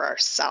safety for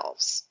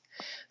ourselves.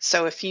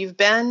 So if you've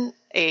been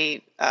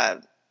a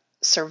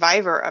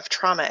survivor of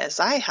trauma, as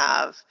I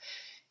have,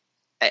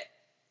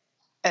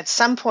 at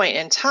some point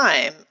in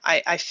time,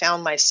 I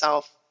found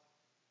myself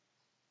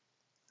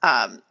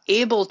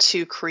able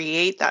to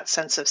create that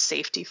sense of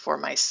safety for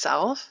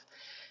myself,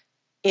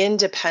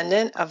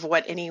 independent of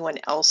what anyone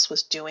else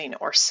was doing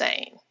or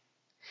saying.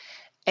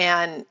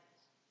 And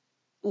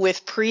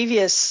with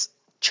previous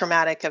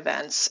traumatic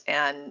events,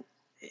 and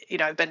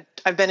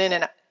I've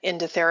been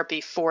into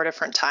therapy 4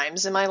 different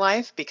times in my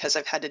life because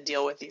I've had to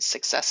deal with these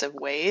successive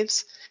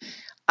waves.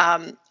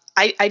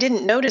 I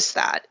didn't notice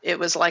that. It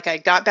was like I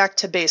got back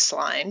to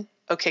baseline.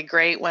 Okay,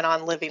 great, went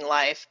on living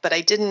life, but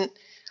I didn't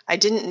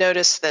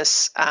notice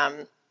this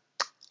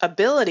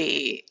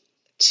ability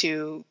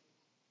to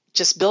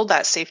just build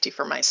that safety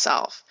for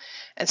myself.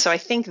 And so I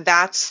think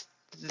that's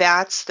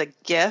the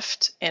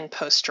gift in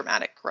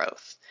post-traumatic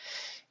growth.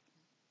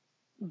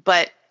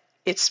 But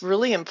it's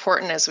really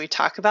important as we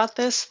talk about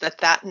this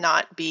that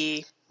not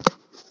be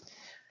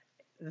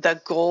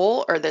the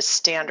goal or the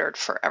standard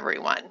for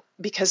everyone,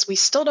 because we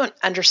still don't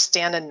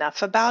understand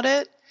enough about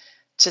it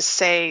to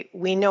say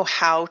we know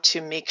how to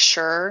make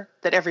sure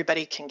that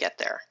everybody can get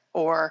there,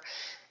 or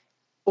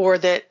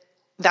that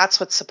that's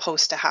what's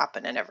supposed to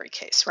happen in every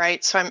case,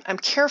 right? So I'm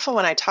careful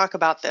when I talk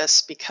about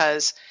this,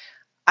 because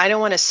I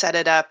don't want to set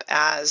it up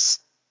as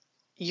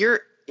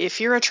if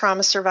you're a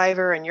trauma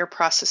survivor and you're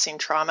processing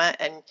trauma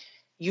and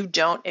you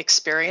don't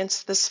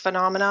experience this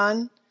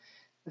phenomenon,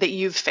 that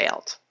you've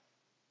failed.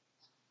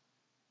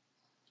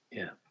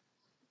 Yeah.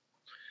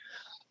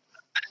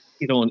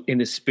 In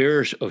the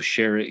spirit of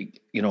sharing,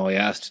 I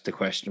asked the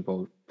question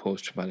about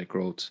post-traumatic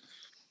growth.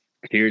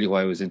 Clearly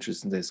why I was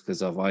interested in this,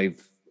 because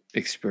I've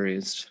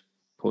experienced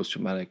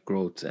post-traumatic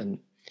growth. And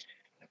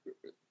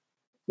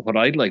what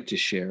I'd like to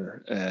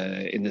share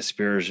in the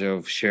spirit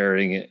of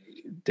sharing it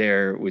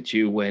there with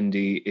you,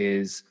 Wendy,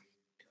 is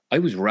I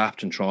was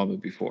wrapped in trauma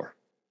before.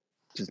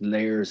 Just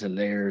layers and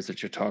layers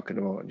that you're talking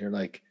about. And you're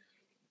like,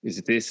 is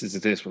it this? Is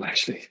it this? Well,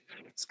 actually,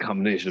 it's a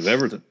combination of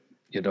everything,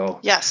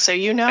 Yes, so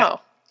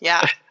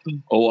yeah.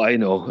 Oh, I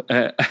know.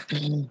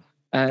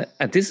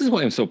 And this is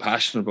why I'm so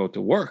passionate about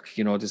the work.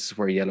 This is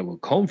where Yellow will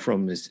come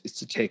from, is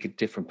to take a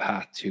different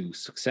path to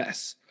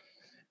success.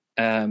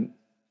 And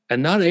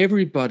not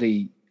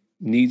everybody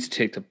needs to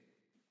take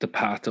the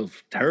path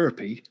of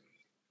therapy.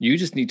 You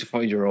just need to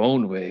find your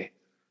own way.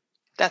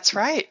 That's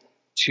right.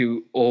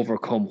 To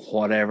overcome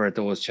whatever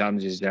those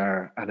challenges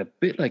are. And a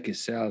bit like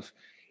yourself,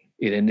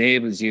 it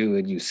enables you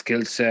a new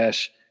skill set,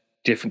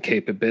 different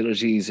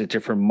capabilities, a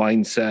different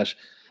mindset.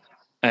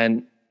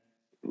 And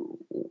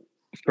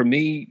for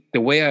me,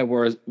 the way I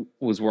was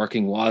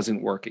working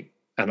wasn't working.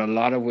 And a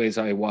lot of ways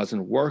I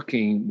wasn't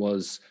working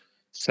was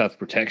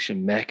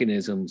self-protection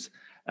mechanisms.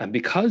 And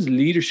because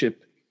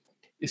leadership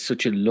is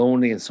such a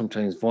lonely and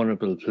sometimes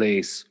vulnerable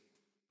place,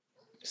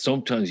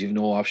 sometimes you've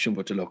no option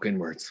but to look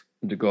inwards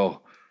and to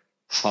go,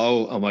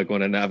 how am I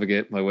going to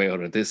navigate my way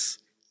out of this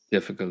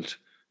difficult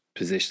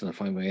position I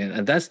find myself in?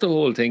 And that's the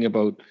whole thing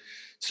about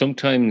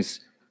sometimes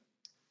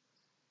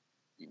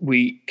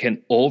we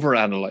can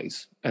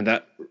overanalyze, and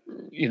that,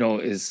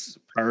 is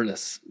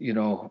perilous,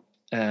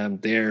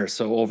 there.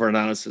 So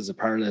overanalysis is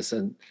perilous.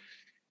 And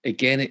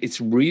again,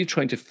 it's really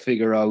trying to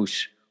figure out,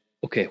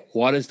 okay,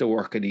 what is the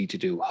work I need to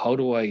do?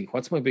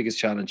 What's my biggest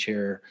challenge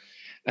here?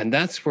 And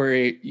that's where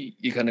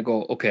you kind of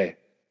go, okay,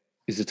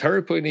 is it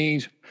therapy I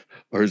need?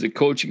 Or is it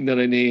coaching that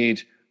I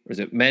need? Or is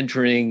it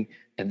mentoring?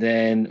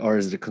 Or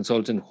is it a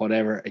consultant,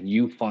 whatever? And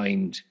you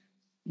find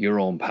your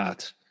own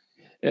path.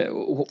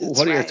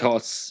 What are your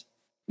thoughts?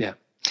 Yeah.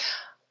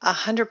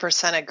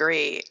 100%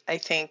 agree. I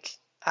think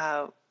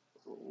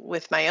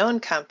with my own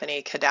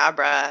company,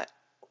 Cadabra,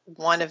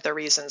 one of the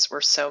reasons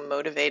we're so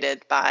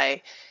motivated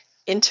by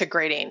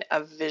integrating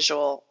a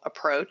visual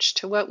approach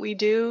to what we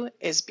do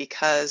is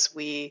because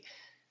we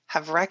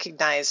have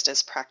recognized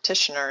as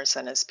practitioners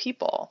and as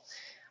people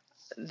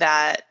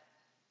that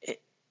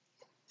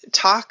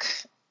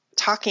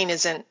talking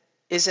isn't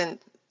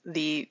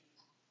the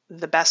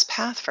best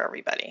path for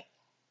everybody.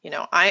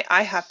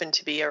 I happen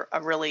to be a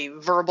really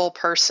verbal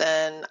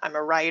person. I'm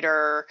a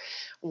writer.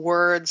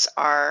 Words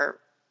are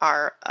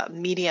a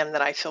medium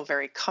that I feel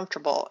very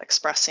comfortable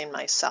expressing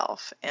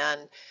myself. And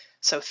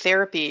so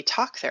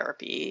talk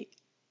therapy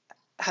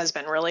has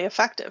been really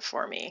effective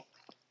for me.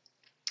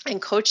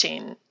 And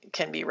coaching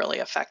can be really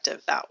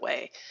effective that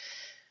way.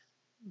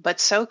 But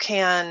so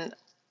can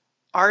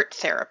art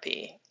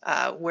therapy,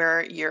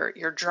 where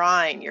you're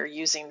drawing, you're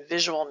using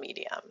visual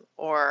medium,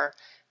 or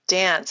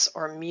dance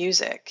or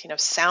music.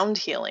 Sound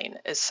healing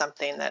is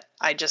something that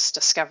I just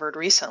discovered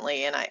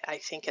recently, and I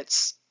think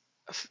it's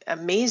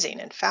amazing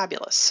and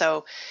fabulous.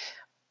 So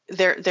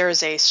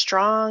there's a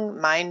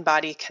strong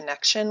mind-body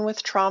connection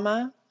with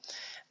trauma,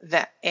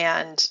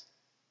 and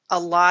a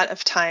lot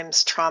of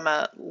times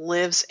trauma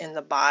lives in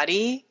the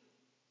body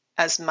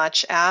as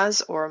much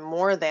as or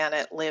more than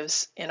it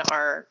lives in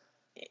our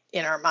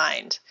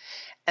mind.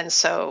 And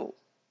so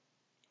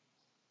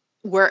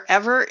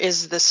wherever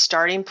is the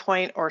starting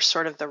point or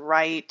sort of the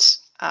right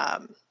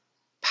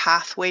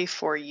pathway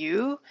for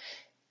you,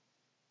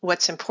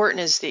 what's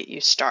important is that you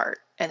start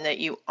and that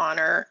you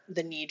honor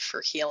the need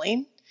for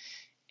healing.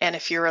 And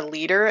if you're a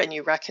leader and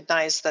you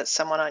recognize that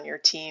someone on your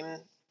team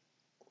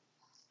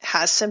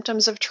has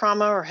symptoms of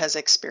trauma or has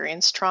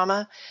experienced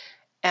trauma,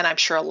 and I'm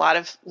sure a lot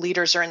of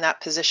leaders are in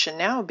that position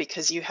now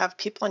because you have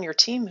people on your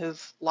team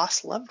who've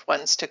lost loved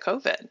ones to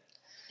COVID.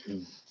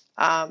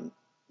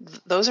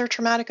 Those are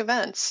traumatic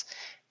events.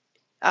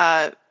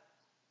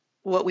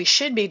 What we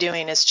should be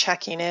doing is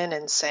checking in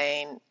and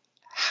saying,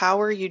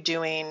 how are you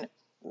doing?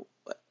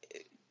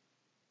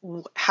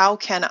 How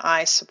can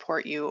I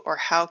support you? Or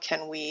how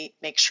can we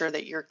make sure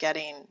that you're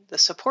getting the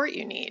support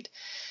you need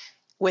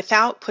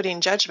without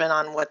putting judgment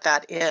on what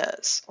that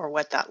is or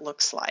what that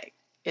looks like?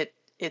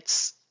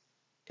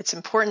 It's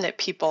important that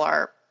people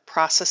are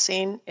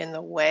processing in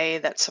the way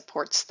that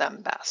supports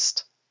them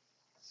best.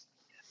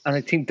 And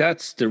I think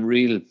that's the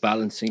real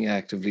balancing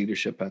act of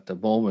leadership at the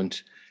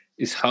moment,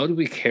 is how do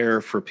we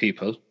care for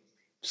people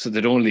so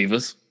they don't leave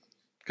us,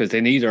 because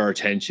they need our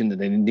attention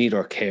and they need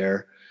our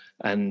care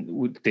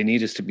and they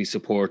need us to be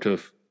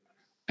supportive.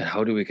 And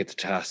how do we get the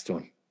task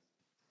done?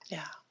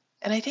 Yeah.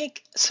 And I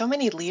think so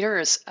many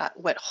leaders,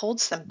 what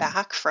holds them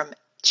back from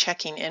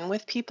checking in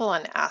with people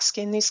and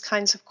asking these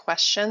kinds of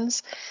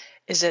questions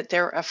is that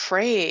they're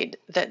afraid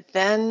that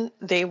then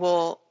they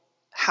will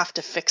have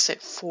to fix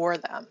it for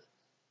them.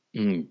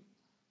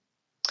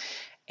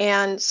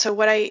 And so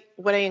what I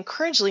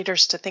encourage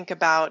leaders to think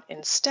about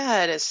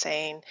instead is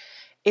saying,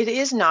 it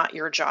is not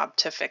your job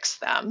to fix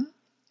them.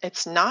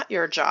 It's not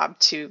your job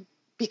to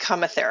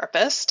become a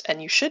therapist,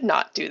 and you should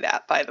not do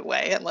that, by the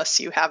way, unless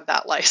you have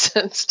that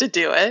license to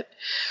do it.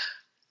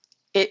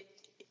 It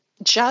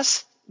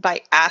just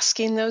by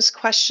asking those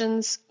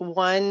questions,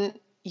 one,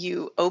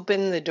 you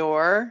open the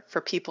door for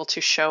people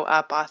to show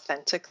up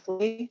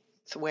authentically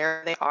with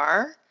where they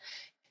are.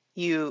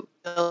 You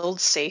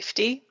build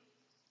safety,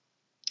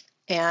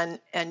 and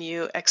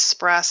you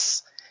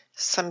express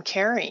some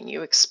caring,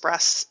 you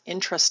express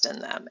interest in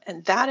them.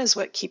 And that is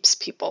what keeps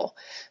people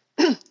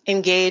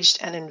engaged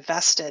and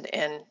invested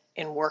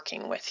in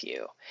working with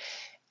you.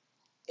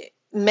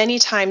 Many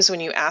times when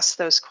you ask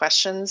those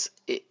questions,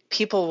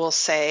 people will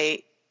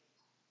say,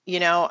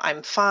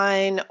 I'm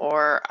fine,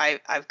 or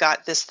I've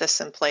got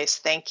this in place,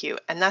 thank you.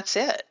 And that's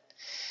it.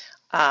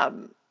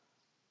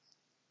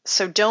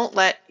 So don't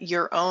let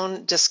your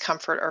own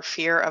discomfort or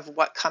fear of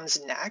what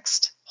comes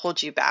next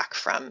hold you back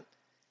from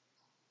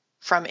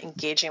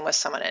engaging with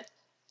someone and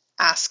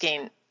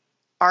asking,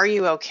 are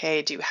you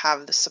okay? Do you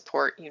have the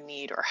support you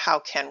need, or how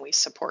can we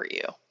support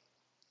you?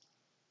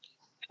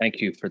 Thank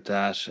you for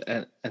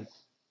that. And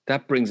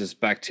that brings us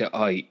back to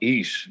I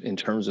Eat in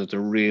terms of the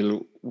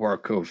real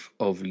work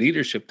of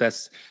leadership.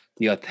 That's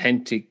the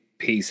authentic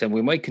piece. And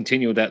we might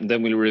continue that and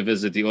then we'll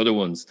revisit the other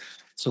ones.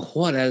 So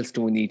what else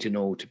do we need to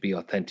know to be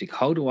authentic?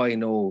 How do I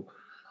know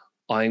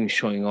I'm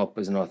showing up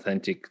as an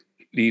authentic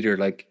leader?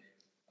 Like,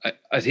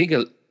 I think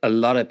a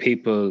lot of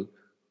people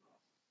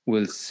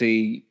will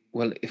see,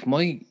 well, if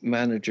my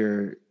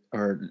manager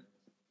or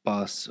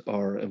boss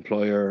or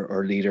employer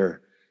or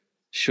leader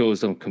shows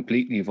them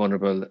completely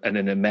vulnerable and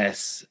in a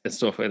mess and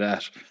stuff like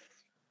that,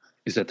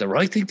 is that the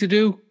right thing to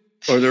do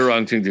or the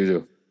wrong thing to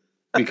do?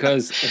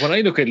 Because when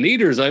I look at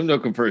leaders, I'm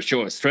looking for a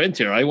show of strength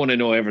here. I want to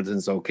know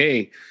everything's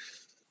okay.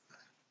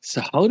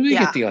 So how do we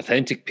get the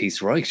authentic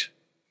piece right?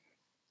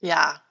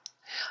 Yeah,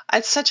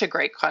 it's such a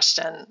great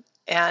question.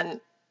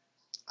 And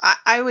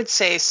I would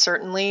say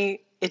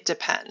certainly it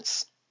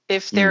depends.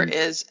 If there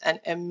is an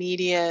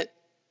immediate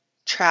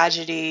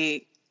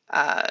tragedy,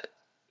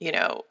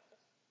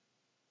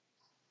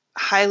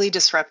 highly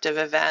disruptive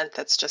event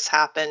that's just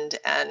happened,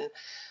 and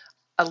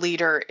a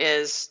leader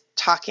is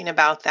talking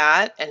about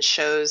that and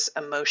shows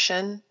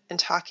emotion in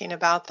talking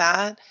about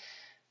that,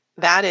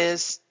 that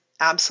is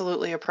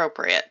absolutely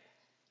appropriate.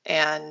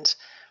 And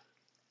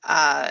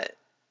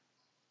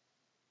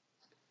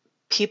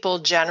people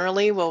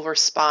generally will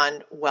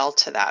respond well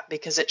to that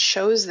because it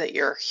shows that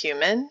you're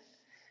human,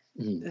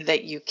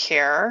 that you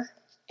care.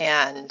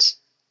 And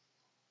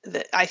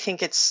that I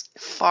think it's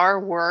far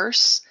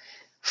worse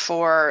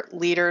for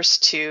leaders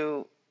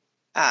to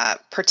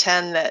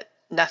pretend that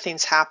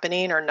nothing's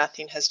happening or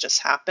nothing has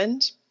just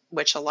happened,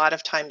 which a lot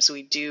of times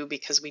we do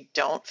because we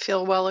don't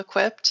feel well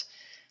equipped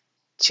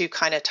to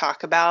kind of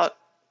talk about,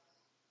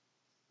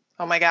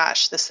 oh my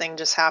gosh, this thing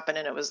just happened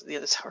and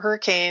this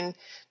hurricane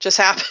just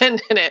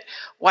happened and it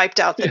wiped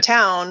out the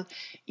town.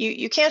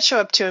 You can't show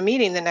up to a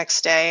meeting the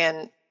next day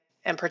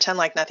and pretend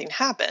like nothing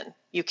happened.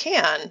 You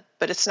can,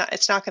 but it's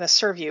not going to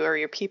serve you or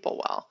your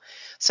people well.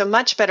 So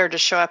much better to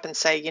show up and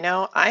say,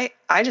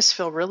 I just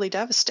feel really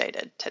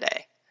devastated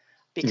today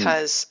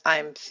because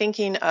I'm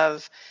thinking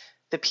of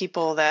the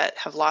people that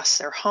have lost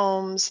their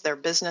homes, their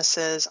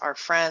businesses, our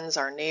friends,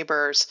 our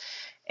neighbors,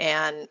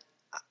 and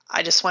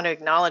I just want to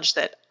acknowledge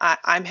that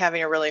I'm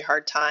having a really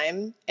hard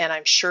time, and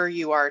I'm sure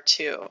you are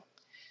too.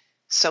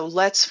 So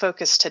let's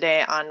focus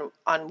today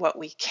on what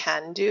we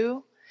can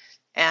do,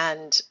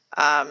 and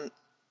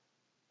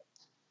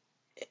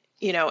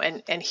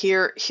and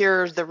here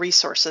are the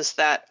resources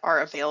that are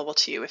available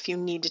to you if you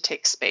need to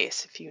take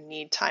space, if you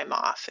need time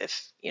off,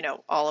 if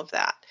all of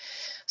that.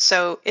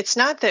 So it's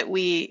not that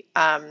we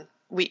don't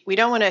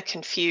want to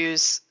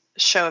confuse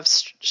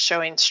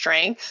showing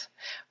strength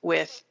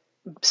with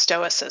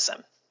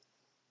stoicism.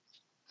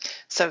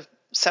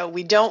 So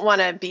we don't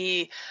want to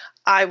be,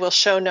 I will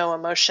show no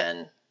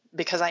emotion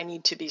because I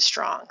need to be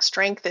strong.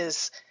 Strength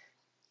is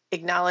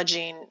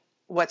acknowledging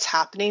what's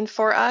happening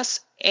for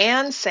us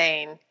and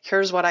saying,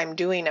 here's what I'm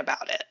doing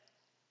about it.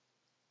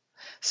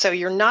 So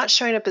you're not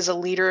showing up as a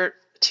leader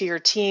to your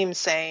team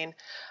saying,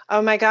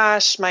 oh my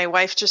gosh, my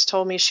wife just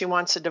told me she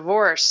wants a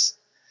divorce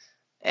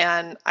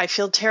and I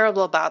feel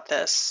terrible about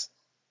this.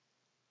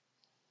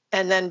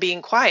 And then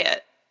being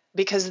quiet.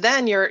 Because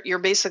then you're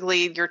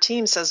basically, your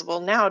team says, well,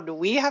 now do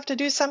we have to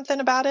do something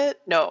about it?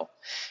 No,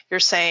 you're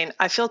saying,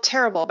 I feel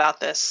terrible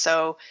about this.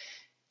 So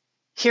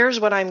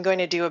here's what I'm going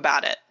to do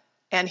about it.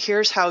 And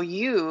here's how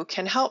you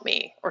can help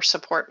me or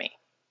support me.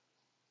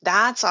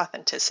 That's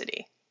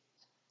authenticity.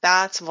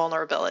 That's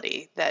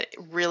vulnerability that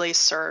really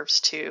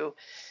serves to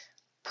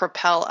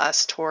propel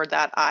us toward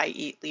that I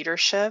eat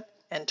leadership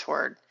and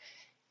toward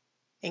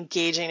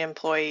engaging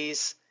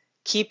employees,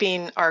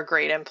 keeping our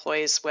great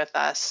employees with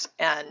us,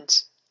 and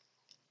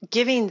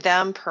giving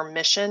them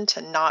permission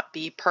to not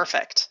be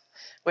perfect,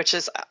 which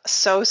is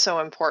so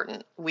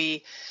important.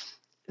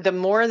 The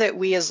more that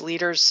we as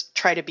leaders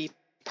try to be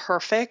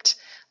perfect,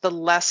 the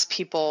less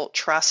people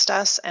trust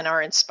us and are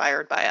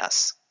inspired by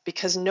us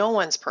because no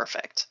one's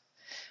perfect.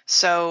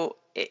 So,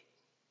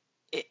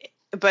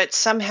 but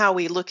somehow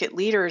we look at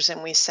leaders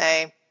and we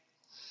say,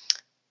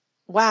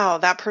 wow,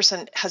 that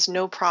person has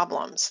no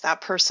problems.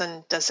 That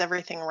person does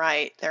everything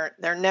right.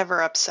 They're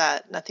never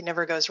upset. Nothing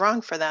ever goes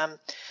wrong for them.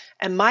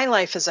 And my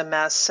life is a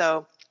mess,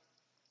 so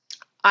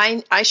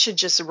I should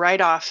just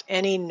write off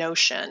any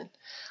notion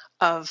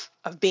of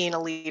being a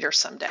leader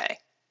someday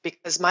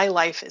because my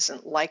life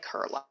isn't like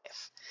her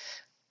life.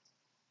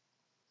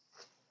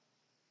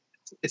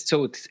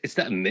 So it's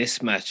that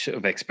mismatch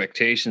of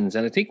expectations.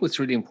 And I think what's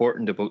really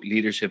important about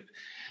leadership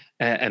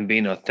and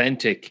being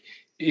authentic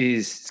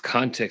is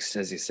context.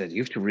 As you said,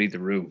 you have to read the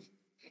room.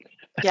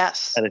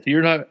 Yes. And if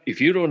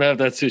you don't have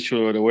that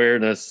situational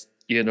awareness,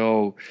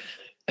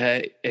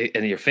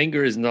 and your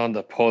finger isn't on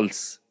the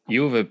pulse,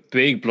 you have a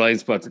big blind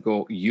spot to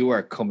go, you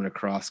are coming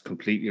across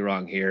completely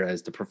wrong here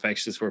as the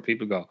perfectionist, where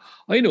people go,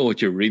 I know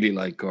what you're really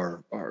like,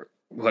 or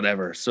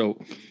whatever.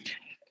 So,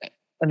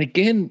 and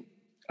again,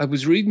 I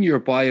was reading your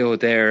bio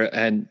there,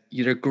 and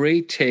you had a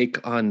great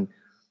take on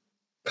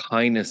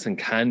kindness and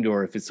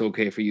candor, if it's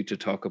okay for you to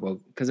talk about,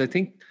 because I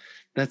think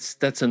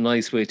that's a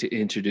nice way to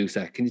introduce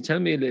that. Can you tell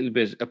me a little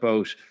bit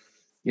about,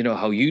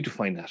 how you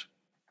define that?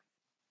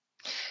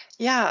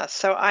 Yeah,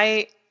 so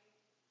I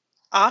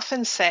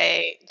often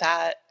say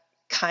that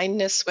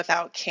kindness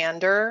without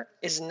candor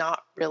is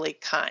not really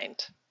kind.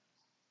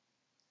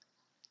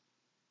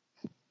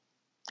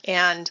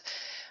 And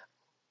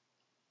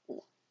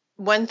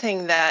one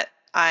thing that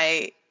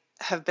I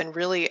have been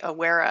really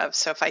aware of,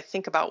 so if I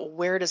think about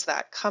where does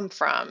that come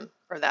from,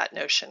 or that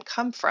notion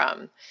come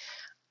from,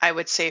 I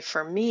would say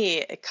for me,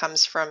 it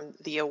comes from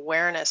the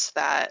awareness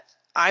that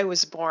I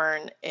was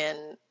born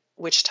in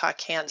Wichita,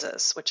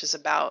 Kansas, which is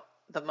about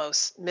the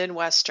most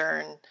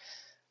Midwestern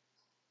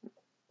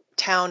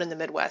town in the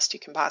Midwest you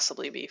can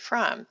possibly be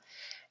from.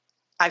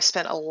 I've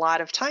spent a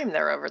lot of time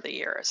there over the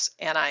years,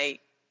 and I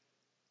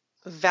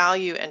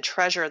value and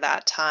treasure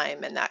that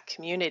time and that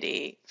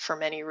community for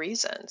many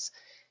reasons.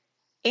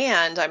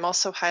 And I'm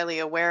also highly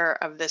aware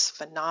of this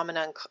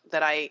phenomenon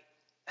that I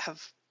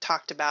have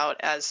talked about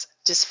as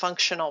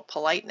dysfunctional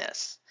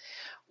politeness,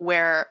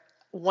 where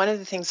one of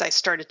the things I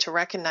started to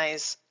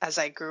recognize as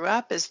I grew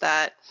up is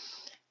that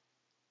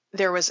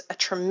there was a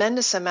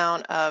tremendous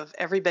amount of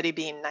everybody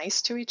being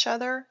nice to each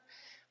other,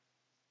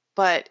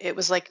 but it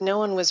was like no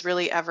one was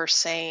really ever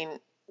saying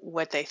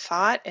what they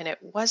thought, and it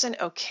wasn't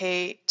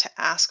okay to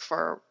ask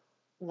for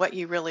what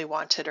you really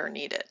wanted or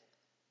needed.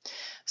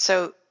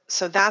 So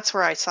that's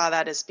where I saw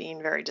that as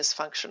being very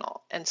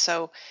dysfunctional. And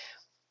so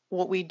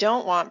what we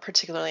don't want,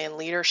 particularly in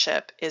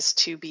leadership, is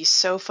to be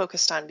so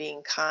focused on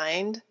being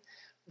kind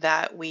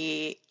that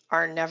we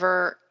are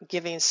never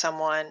giving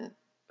someone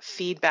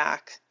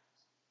feedback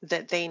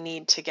that they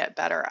need to get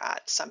better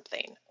at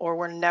something, or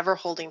we're never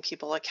holding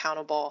people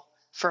accountable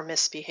for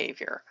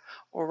misbehavior,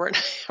 or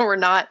we're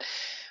not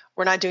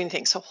doing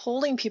things. So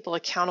holding people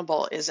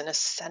accountable is an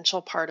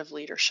essential part of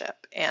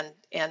leadership. And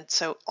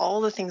so all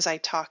the things I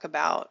talk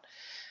about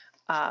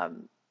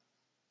and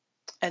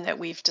that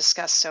we've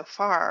discussed so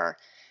far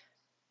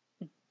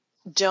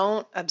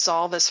don't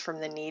absolve us from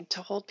the need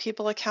to hold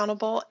people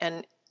accountable.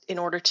 And in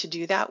order to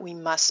do that, we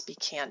must be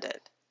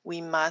candid.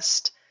 We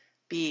must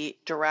be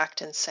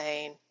direct in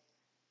saying,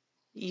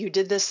 you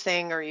did this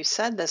thing or you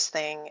said this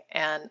thing,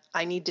 and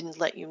I need to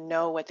let you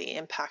know what the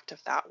impact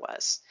of that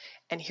was.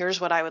 And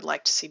here's what I would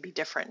like to see be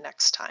different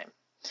next time.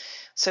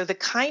 So the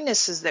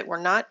kindness is that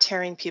we're not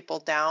tearing people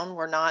down.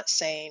 We're not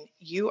saying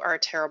you are a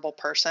terrible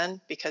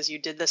person because you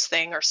did this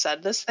thing or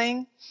said this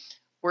thing.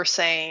 We're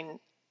saying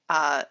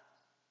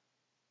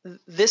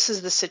this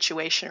is the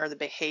situation or the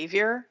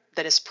behavior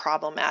that is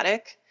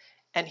problematic,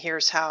 and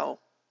here's how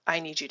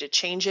I need you to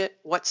change it.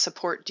 What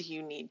support do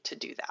you need to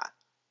do that?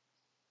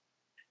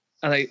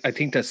 And I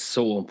think that's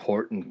so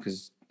important,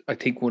 because I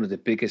think one of the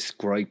biggest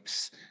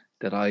gripes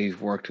that I've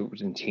worked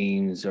with in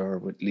teams or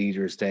with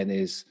leaders then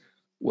is,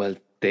 well,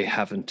 they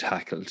haven't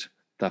tackled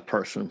that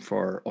person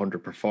for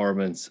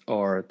underperformance,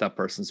 or that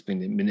person's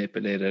been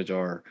manipulated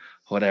or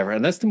whatever.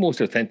 And that's the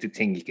most authentic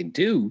thing you can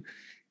do,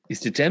 is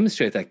to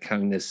demonstrate that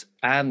kindness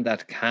and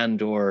that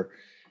candor.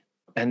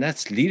 And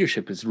that's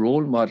leadership, is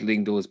role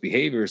modeling those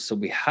behaviors. So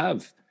we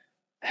have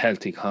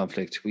healthy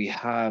conflict. We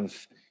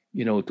have,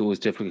 those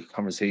difficult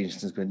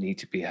conversations that need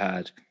to be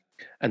had.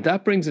 And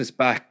that brings us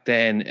back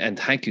then, and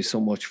thank you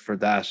so much for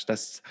that.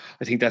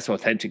 I think that's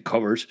authentic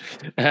covered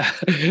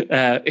in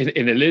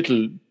a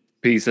little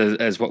piece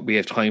as what we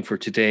have time for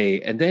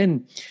today. And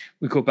then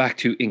we go back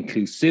to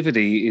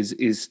inclusivity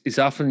is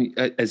often,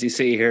 as you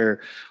say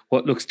here,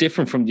 what looks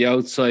different from the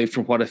outside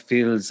from what it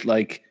feels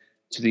like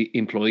to the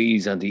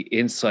employees on the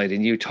inside.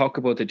 And you talk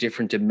about the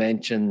different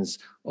dimensions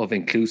of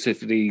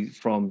inclusivity,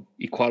 from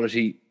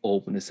equality,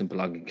 openness, and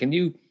belonging.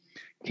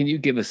 Can you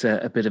give us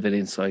a bit of an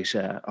insight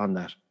on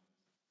that?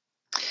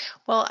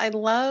 Well, I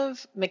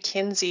love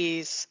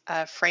McKinsey's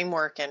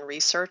framework and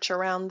research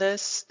around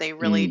this. They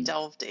really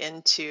delved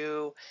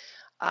into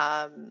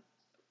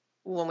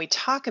when we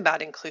talk about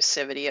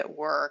inclusivity at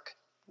work,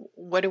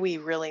 what do we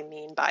really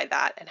mean by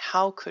that, and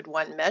how could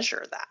one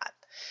measure that?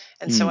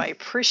 And so I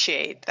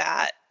appreciate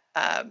that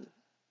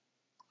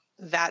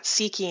that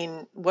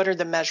seeking what are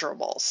the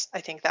measurables. I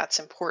think that's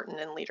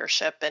important in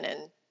leadership and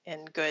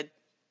in good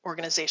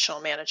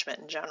organizational management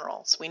in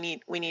general. So we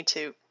need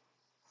to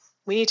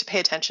pay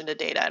attention to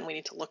data, and we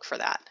need to look for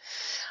that.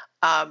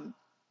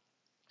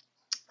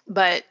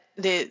 But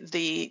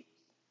the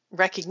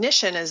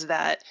recognition is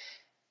that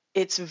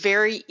it's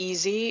very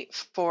easy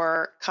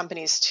for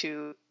companies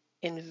to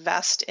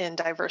invest in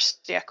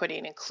diversity, equity,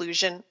 and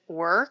inclusion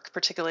work,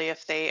 particularly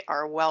if they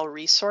are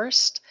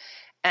well-resourced,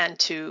 and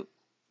to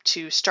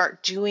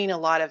start doing a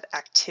lot of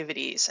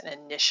activities and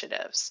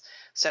initiatives.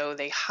 So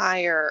they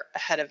hire a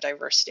head of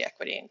diversity,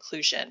 equity, and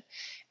inclusion.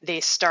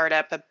 They start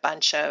up a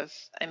bunch of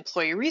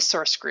employee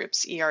resource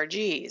groups,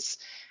 ERGs,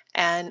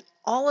 and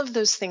all of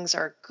those things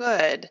are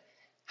good.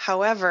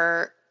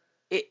 However,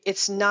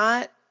 it's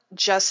not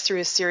just through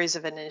a series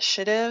of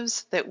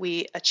initiatives that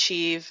we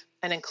achieve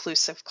an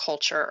inclusive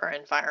culture or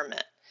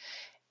environment.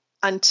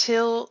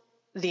 Until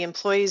the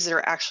employees that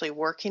are actually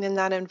working in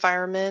that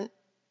environment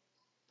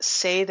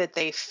say that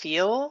they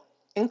feel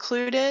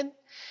included,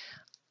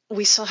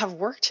 we still have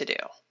work to do.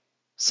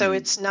 So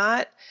it's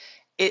not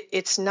a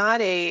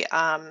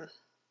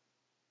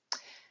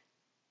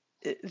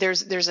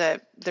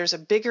there's a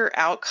bigger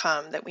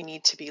outcome that we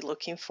need to be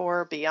looking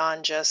for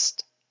beyond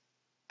just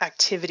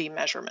activity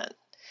measurement.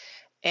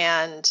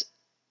 And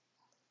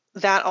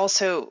that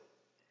also,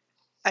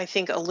 I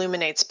think,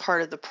 illuminates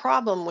part of the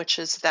problem, which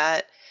is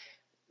that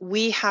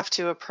we have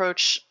to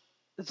approach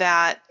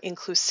that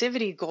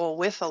inclusivity goal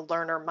with a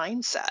learner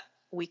mindset.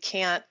 We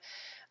can't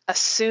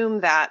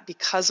assume that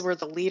because we're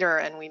the leader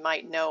and we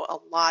might know a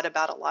lot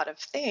about a lot of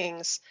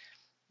things,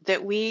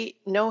 that we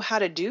know how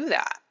to do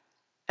that.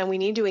 And we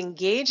need to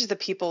engage the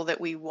people that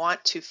we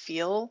want to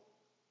feel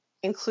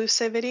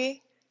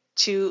inclusivity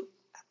to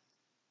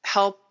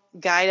help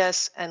guide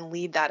us and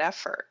lead that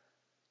effort.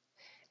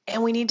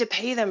 And we need to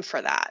pay them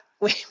for that.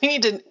 We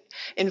need to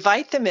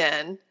invite them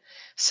in,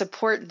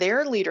 support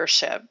their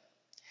leadership,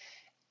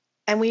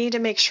 and we need to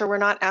make sure we're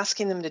not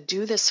asking them to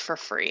do this for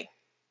free.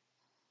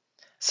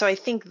 So I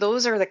think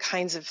those are the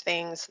kinds of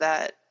things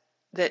that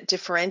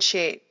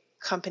differentiate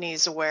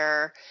companies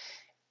where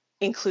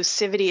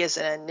inclusivity is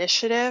an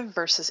initiative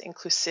versus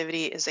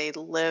inclusivity is a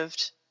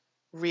lived,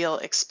 real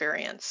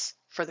experience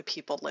for the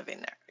people living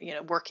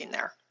there, working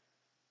there.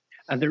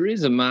 And there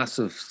is a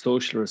massive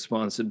social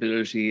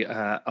responsibility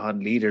on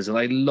leaders. And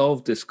I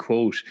love this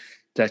quote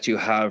that you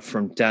have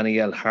from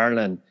Danielle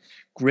Harlan.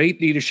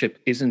 Great leadership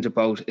isn't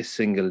about a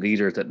single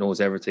leader that knows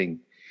everything.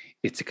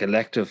 It's a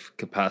collective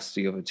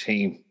capacity of a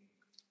team.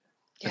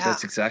 Yeah. And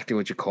that's exactly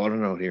what you're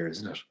calling out here,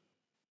 isn't it?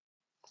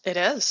 It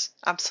is.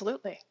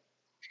 Absolutely.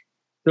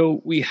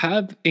 So we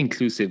have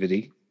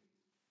inclusivity.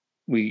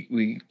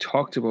 We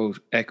talked about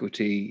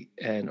equity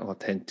and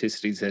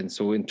authenticity then.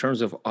 So in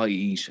terms of I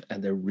EAT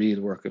and the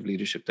real work of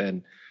leadership,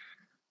 then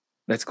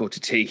let's go to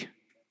T.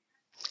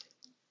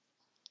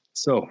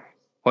 So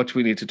what do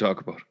we need to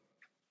talk about?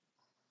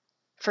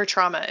 For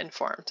trauma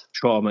informed.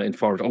 Trauma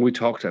informed. Oh, we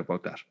talked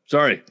about that.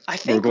 Sorry. I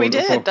think we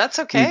did. That's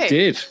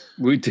okay.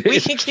 We did. We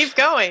can keep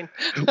going.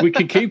 We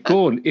can keep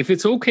going. If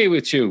it's okay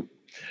with you,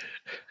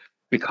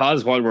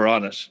 because while we're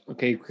on it,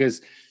 okay,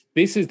 because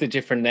this is the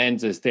different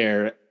lenses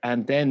there.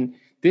 And then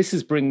this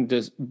has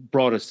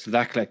brought us to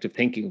that collective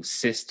thinking of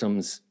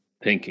systems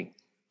thinking.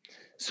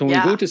 So when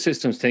we go to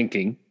systems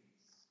thinking,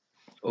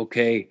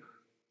 okay,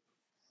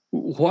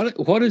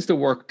 what is the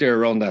work there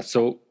around that?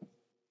 So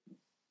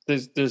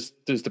there's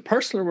the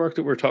personal work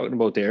that we're talking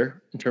about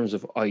there in terms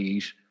of I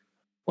EAT.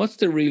 What's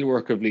the real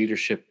work of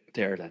leadership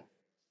there then?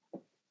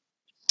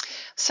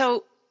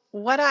 So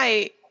what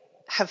I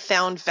have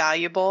found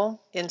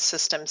valuable in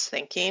systems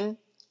thinking,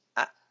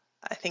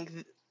 I think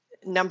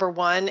number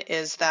one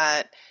is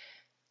that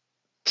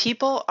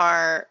people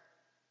are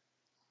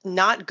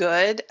not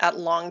good at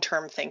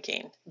long-term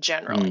thinking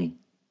generally.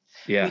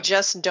 Yeah. We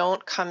just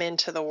don't come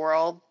into the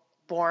world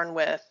born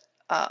with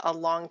a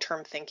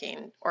long-term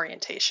thinking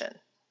orientation.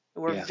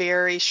 We're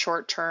very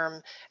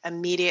short-term,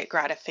 immediate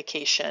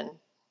gratification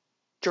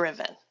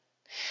driven.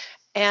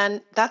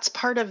 And that's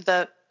part of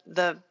the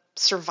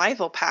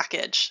survival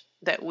package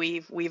that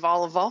we've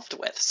all evolved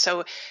with.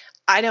 So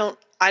I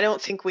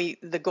don't think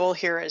the goal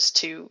here is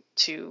to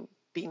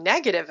be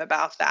negative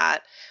about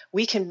that.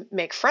 We can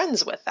make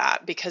friends with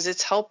that because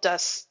it's helped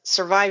us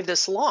survive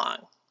this long.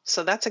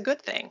 So that's a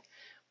good thing.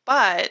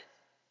 But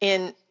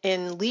in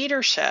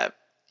leadership,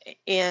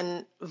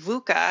 in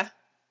VUCA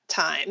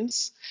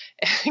times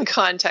and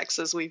contexts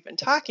as we've been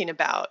talking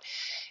about,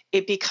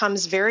 it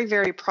becomes very,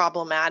 very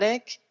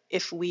problematic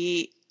if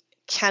we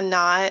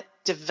cannot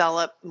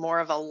develop more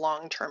of a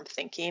long-term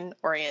thinking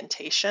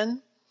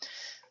orientation.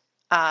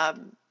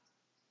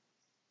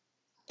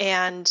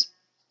 And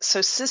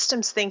so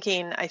systems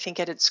thinking, I think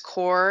at its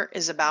core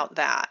is about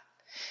that.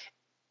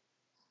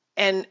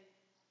 And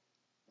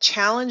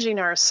challenging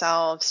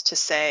ourselves to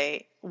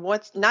say,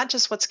 not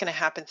just what's going to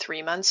happen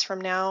 3 months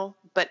from now,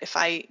 but if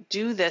I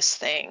do this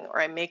thing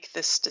or I make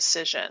this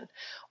decision,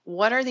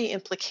 what are the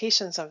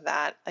implications of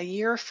that a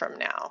year from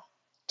now,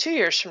 2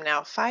 years from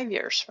now, 5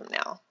 years from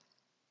now?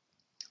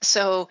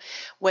 So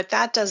what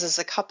that does is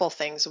a couple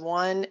things.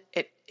 One,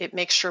 it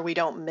makes sure we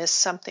don't miss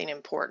something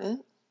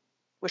important,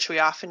 which we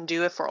often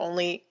do if we're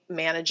only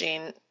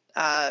managing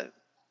on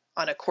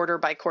a quarter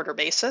by quarter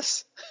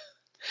basis.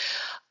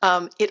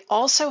 It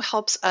also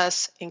helps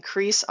us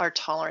increase our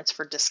tolerance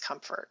for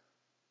discomfort.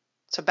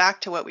 So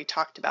back to what we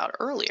talked about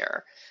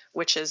earlier,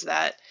 which is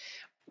that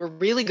we're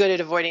really good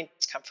at avoiding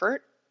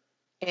discomfort.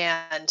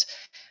 And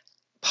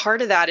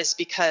part of that is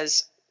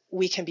because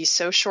we can be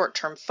so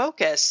short-term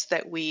focused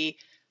that we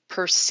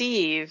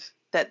perceive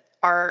that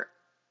our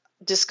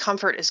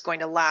discomfort is going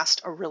to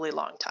last a really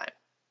long time.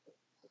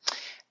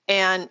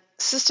 And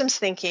systems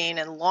thinking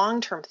and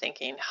long-term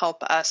thinking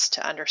help us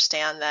to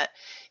understand that,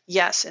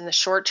 yes, in the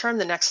short term,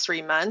 the next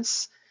 3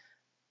 months,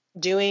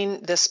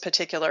 doing this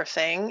particular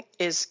thing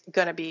is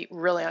going to be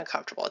really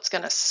uncomfortable. It's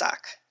going to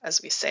suck,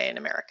 as we say in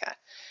America,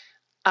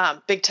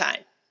 big time.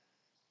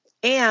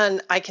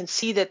 And I can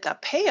see that the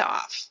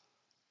payoff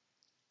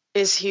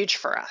is huge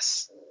for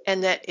us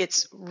and that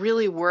it's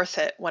really worth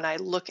it when I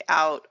look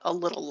out a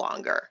little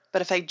longer.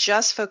 But if I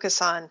just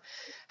focus on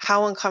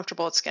how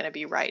uncomfortable it's going to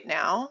be right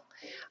now,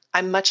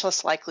 I'm much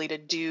less likely to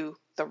do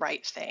the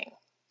right thing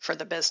for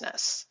the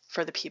business,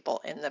 for the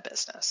people in the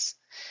business.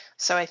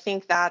 So I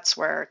think that's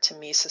where, to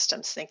me,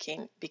 systems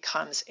thinking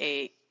becomes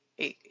a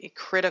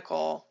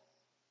critical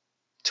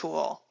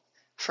tool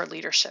for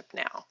leadership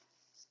now.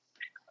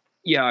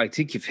 Yeah, I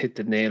think you've hit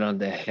the nail on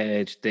the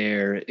head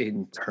there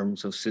in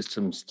terms of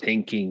systems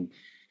thinking.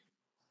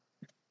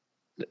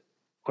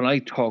 When I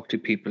talk to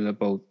people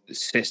about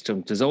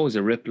systems, there's always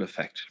a ripple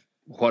effect.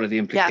 What are the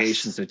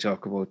implications they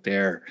talk about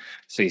there?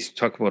 So you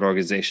talk about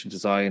organization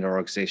design or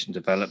organization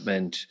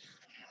development.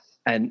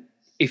 And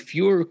if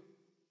your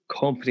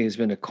company has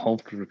been in a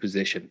comfortable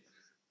position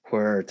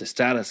where the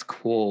status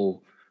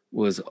quo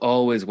was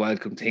always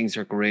welcome, things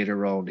are great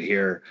around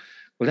here,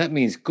 well, that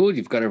means good.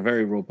 You've got a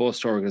very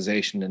robust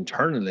organization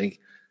internally.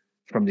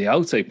 From the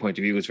outside point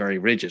of view, it's very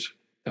rigid.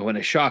 And when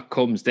a shock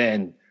comes,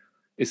 then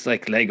it's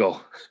like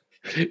Lego.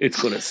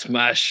 It's going to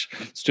smash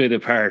straight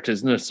apart,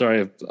 isn't it?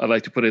 Sorry, I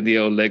like to put in the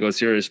old Lego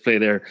serious play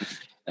there.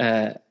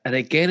 And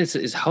again,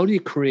 it's how do you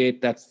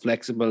create that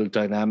flexible,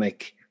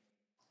 dynamic,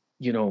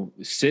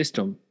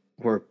 system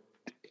where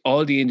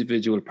all the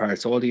individual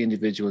parts, all the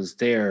individuals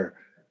there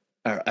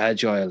are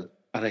agile.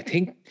 And I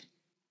think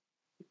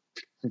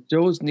there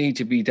does need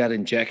to be that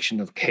injection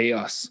of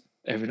chaos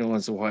every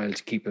once in a while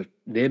to keep it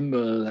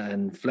nimble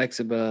and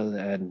flexible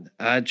and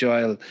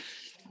agile.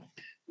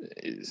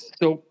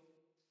 So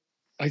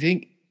I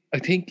think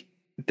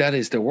that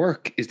is the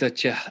work, is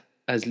that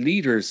as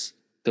leaders,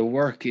 the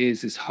work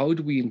is how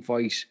do we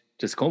invite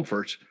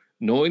discomfort,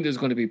 knowing there's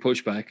going to be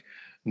pushback,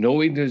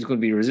 knowing there's going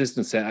to be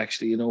resistance, say,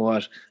 actually, you know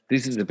what,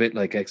 this is a bit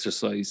like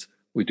exercise.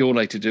 We don't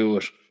like to do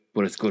it,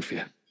 but it's good for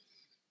you.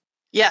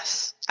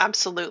 Yes,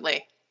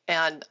 absolutely.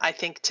 And I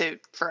think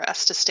for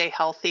us to stay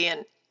healthy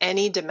in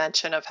any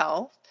dimension of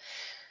health,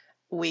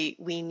 we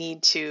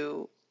need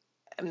to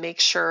make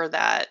sure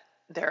that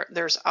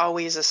there's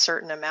always a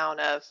certain amount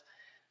of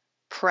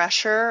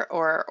pressure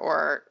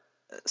or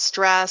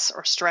stress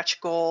or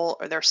stretch goal,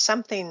 or there's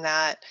something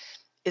that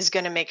is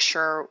going to make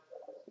sure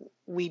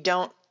we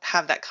don't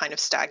have that kind of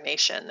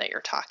stagnation that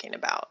you're talking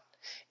about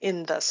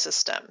in the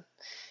system.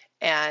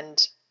 And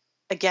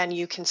again,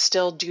 you can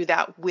still do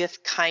that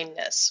with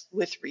kindness,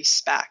 with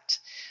respect.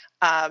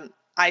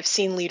 I've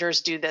seen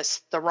leaders do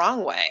this the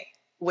wrong way,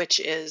 which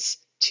is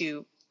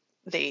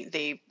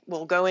they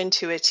will go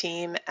into a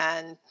team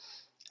and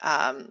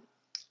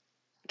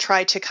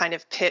try to kind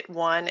of pit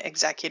one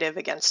executive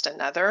against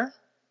another,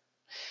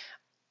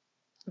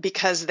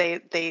 because they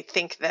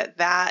think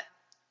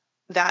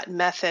that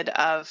method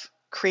of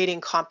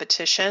creating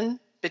competition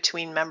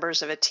between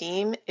members of a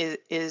team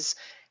is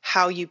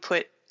how you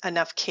put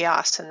enough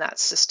chaos in that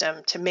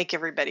system to make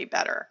everybody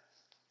better.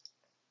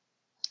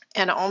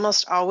 And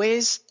almost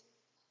always,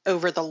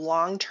 over the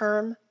long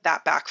term,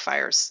 that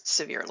backfires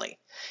severely.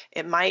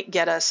 It might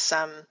get us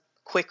some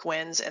quick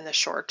wins in the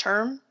short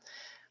term,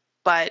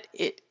 but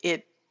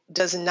it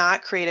does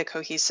not create a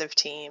cohesive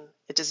team.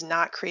 It does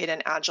not create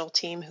an agile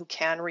team who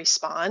can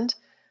respond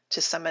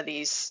to some of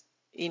these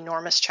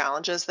enormous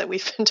challenges that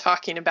we've been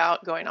talking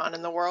about going on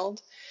in the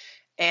world.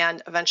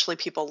 And eventually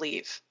people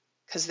leave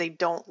because they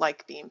don't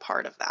like being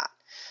part of that.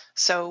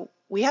 So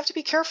we have to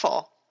be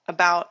careful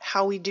about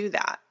how we do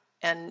that.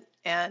 And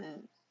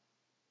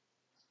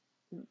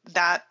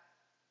that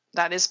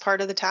is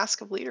part of the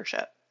task of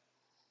leadership.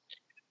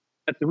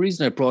 The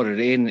reason I brought it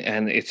in,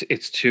 and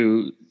it's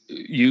to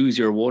use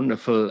your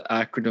wonderful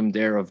acronym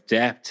there of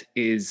DEPT,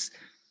 is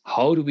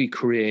how do we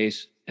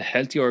create a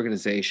healthy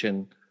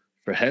organization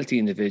for healthy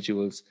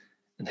individuals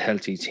and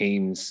healthy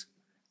teams,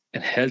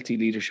 and healthy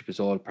leadership is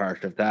all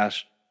part of that.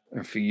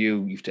 And for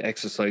you have to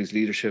exercise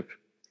leadership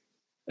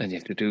and you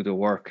have to do the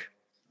work.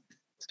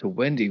 So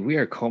Wendy, we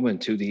are coming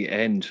to the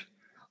end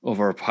of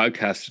our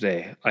podcast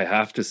today. I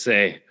have to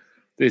say,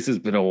 this has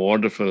been a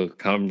wonderful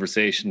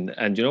conversation.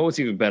 And you know what's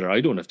even better?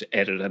 I don't have to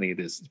edit any of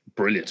this.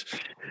 Brilliant.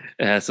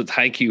 So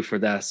thank you for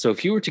that. So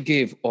if you were to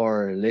give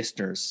our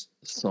listeners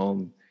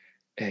some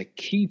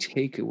key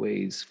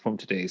takeaways from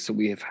today. So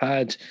we have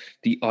had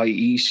the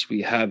IEAT,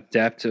 we have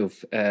depth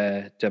of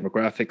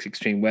demographics,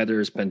 extreme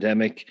weathers,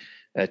 pandemic,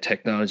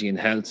 technology and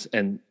health,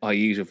 and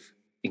IEAT of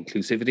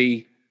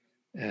inclusivity,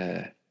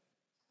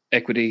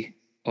 equity,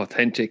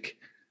 authentic,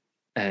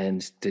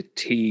 and the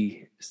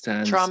T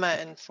stands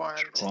trauma-informed.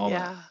 Trauma.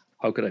 Yeah.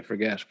 How could I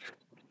forget?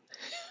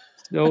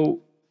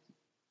 So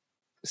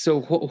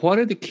what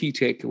are the key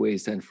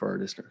takeaways then for our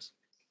listeners?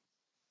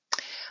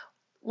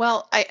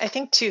 Well, I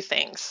think two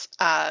things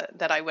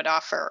that I would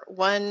offer.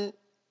 One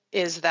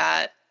is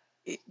that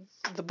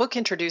the book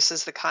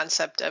introduces the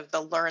concept of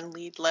the Learn,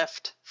 Lead,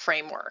 Lift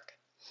framework.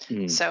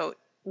 So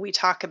we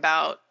talk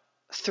about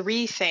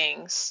three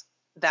things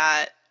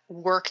that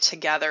work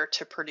together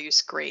to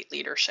produce great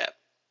leadership.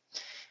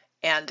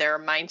 And there are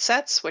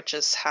mindsets, which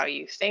is how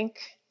you think,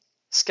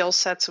 skill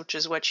sets, which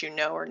is what you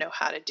know or know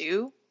how to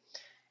do,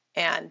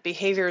 and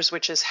behaviors,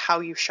 which is how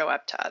you show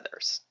up to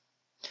others.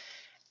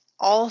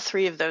 All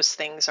three of those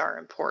things are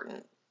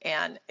important.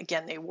 And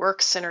again, they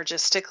work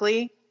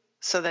synergistically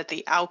so that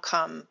the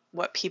outcome,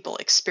 what people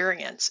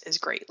experience, is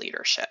great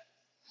leadership.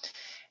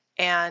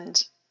 And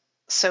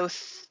so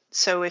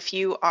if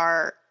you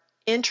are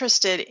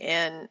interested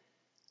in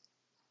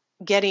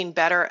getting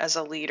better as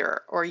a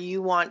leader, or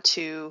you want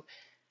to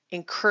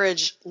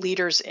encourage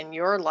leaders in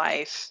your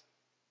life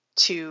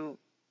to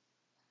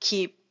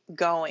keep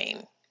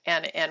going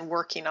and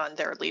working on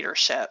their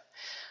leadership,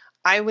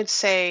 I would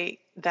say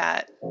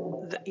that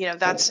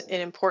that's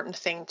an important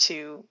thing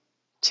to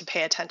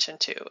pay attention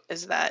to,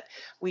 is that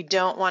we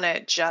don't want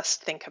to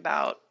just think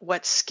about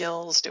what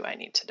skills do I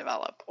need to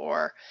develop,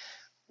 or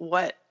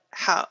what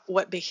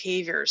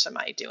behaviors am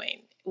I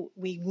doing.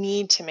 We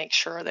need to make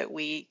sure that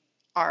we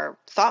are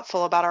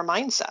thoughtful about our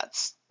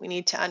mindsets. We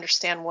need to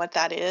understand what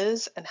that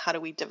is and how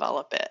do we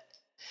develop it.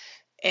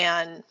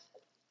 And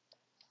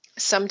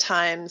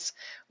sometimes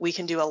we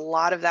can do a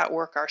lot of that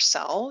work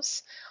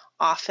ourselves.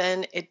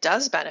 Often it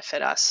does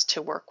benefit us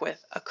to work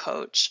with a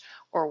coach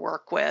or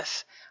work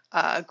with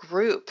a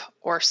group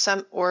or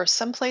some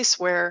place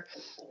where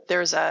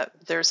there's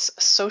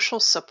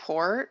social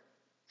support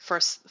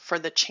for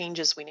the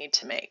changes we need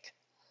to make.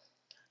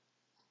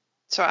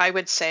 So I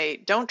would say,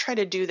 don't try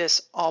to do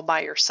this all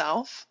by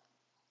yourself.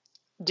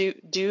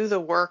 Do the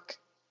work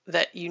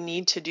that you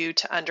need to do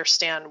to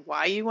understand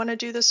why you want to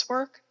do this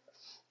work.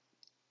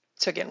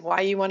 So again,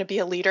 why you want to be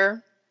a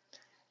leader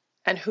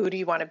and who do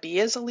you want to be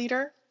as a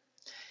leader?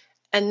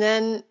 And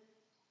then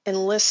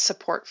enlist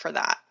support for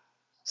that.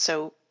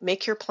 So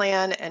make your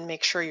plan and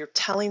make sure you're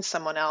telling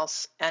someone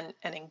else and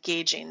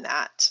engaging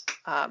that,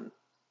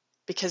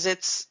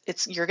 because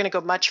you're going to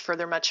go much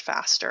further, much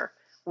faster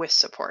with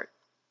support.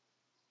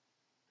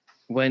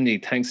 Wendy,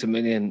 thanks a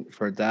million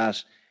for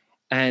that.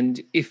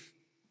 And if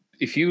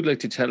you'd like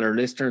to tell our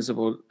listeners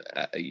about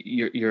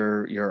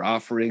your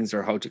offerings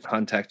or how to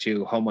contact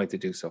you, how might they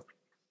do so?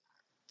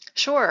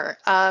 Sure.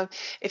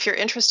 If you're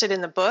interested in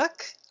the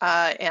book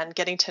and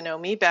getting to know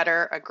me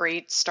better, a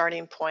great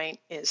starting point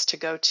is to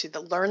go to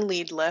the Learn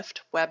Lead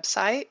Lift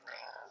website,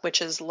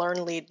 which is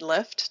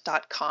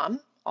learnleadlift.com,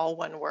 all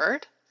one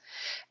word.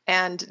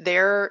 And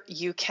there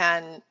you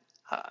can,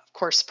 of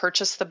course,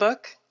 purchase the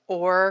book,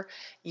 or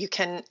you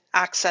can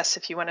access,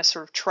 if you want to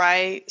sort of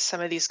try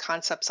some of these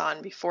concepts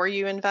on before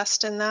you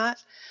invest in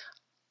that,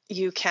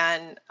 you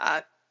can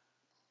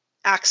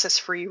access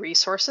free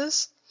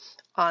resources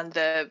on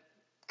the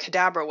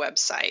Cadabra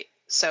website.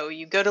 So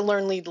you go to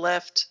Learn Lead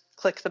Lift,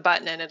 click the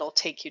button, and it'll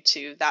take you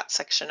to that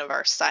section of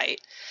our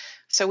site.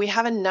 So we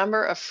have a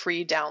number of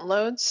free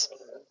downloads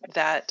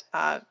that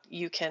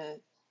you can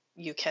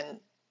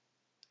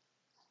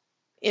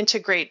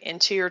integrate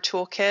into your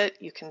toolkit.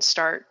 You can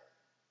start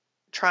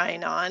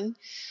trying on,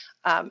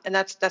 and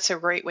that's a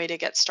great way to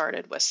get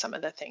started with some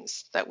of the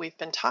things that we've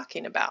been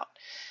talking about.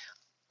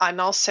 I'm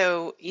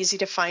also easy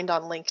to find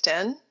on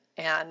LinkedIn.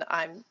 And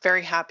I'm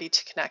very happy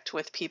to connect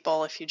with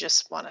people if you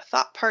just want a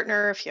thought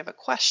partner, if you have a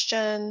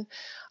question.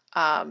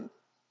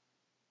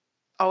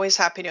 Always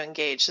happy to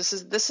engage.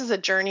 This is a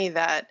journey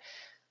that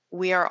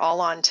we are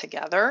all on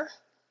together,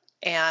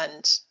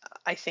 and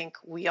I think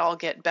we all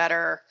get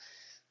better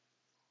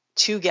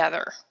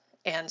together.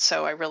 And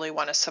so I really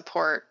want to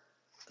support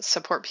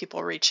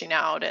people reaching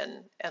out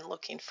and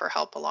looking for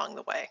help along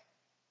the way.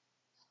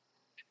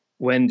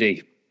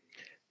 Wendy,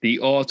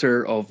 the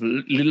author of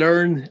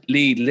Learn,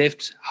 Lead,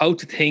 Lift, How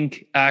to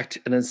Think, Act,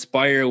 and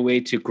Inspire a Way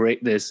to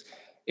Greatness.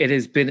 It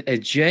has been a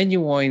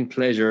genuine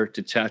pleasure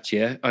to chat to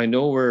you. I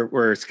know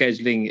we're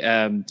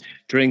scheduling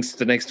drinks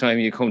the next time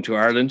you come to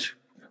Ireland,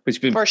 which has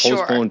been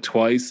postponed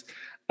twice.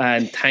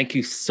 And thank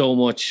you so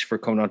much for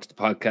coming onto the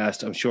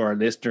podcast. I'm sure our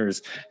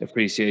listeners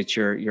appreciate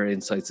your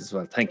insights as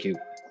well. Thank you.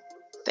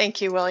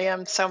 Thank you,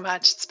 William, so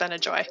much. It's been a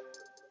joy.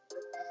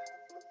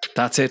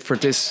 That's it for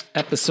this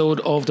episode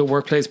of the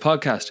Workplace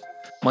Podcast.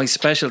 My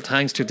special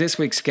thanks to this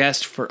week's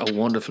guest for a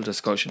wonderful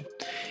discussion.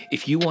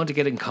 If you want to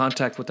get in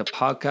contact with the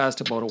podcast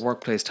about a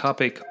workplace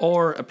topic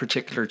or a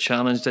particular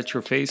challenge that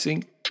you're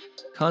facing,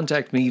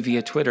 contact me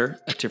via Twitter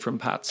at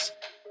different paths.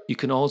 You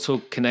can also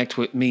connect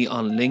with me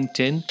on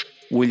LinkedIn,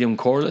 William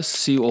Corliss,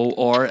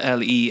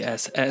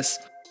 Corless,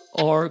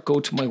 or go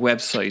to my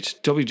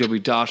website,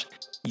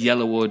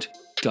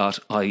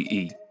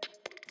 www.yellowwood.ie.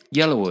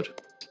 Yellowwood,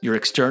 your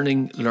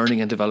external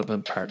learning and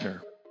development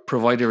partner.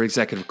 Provider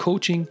executive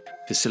coaching,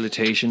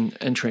 facilitation,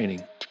 and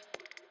training.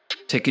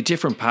 Take a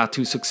different path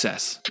to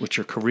success with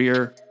your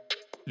career,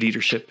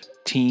 leadership,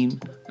 team,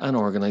 and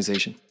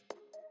organization.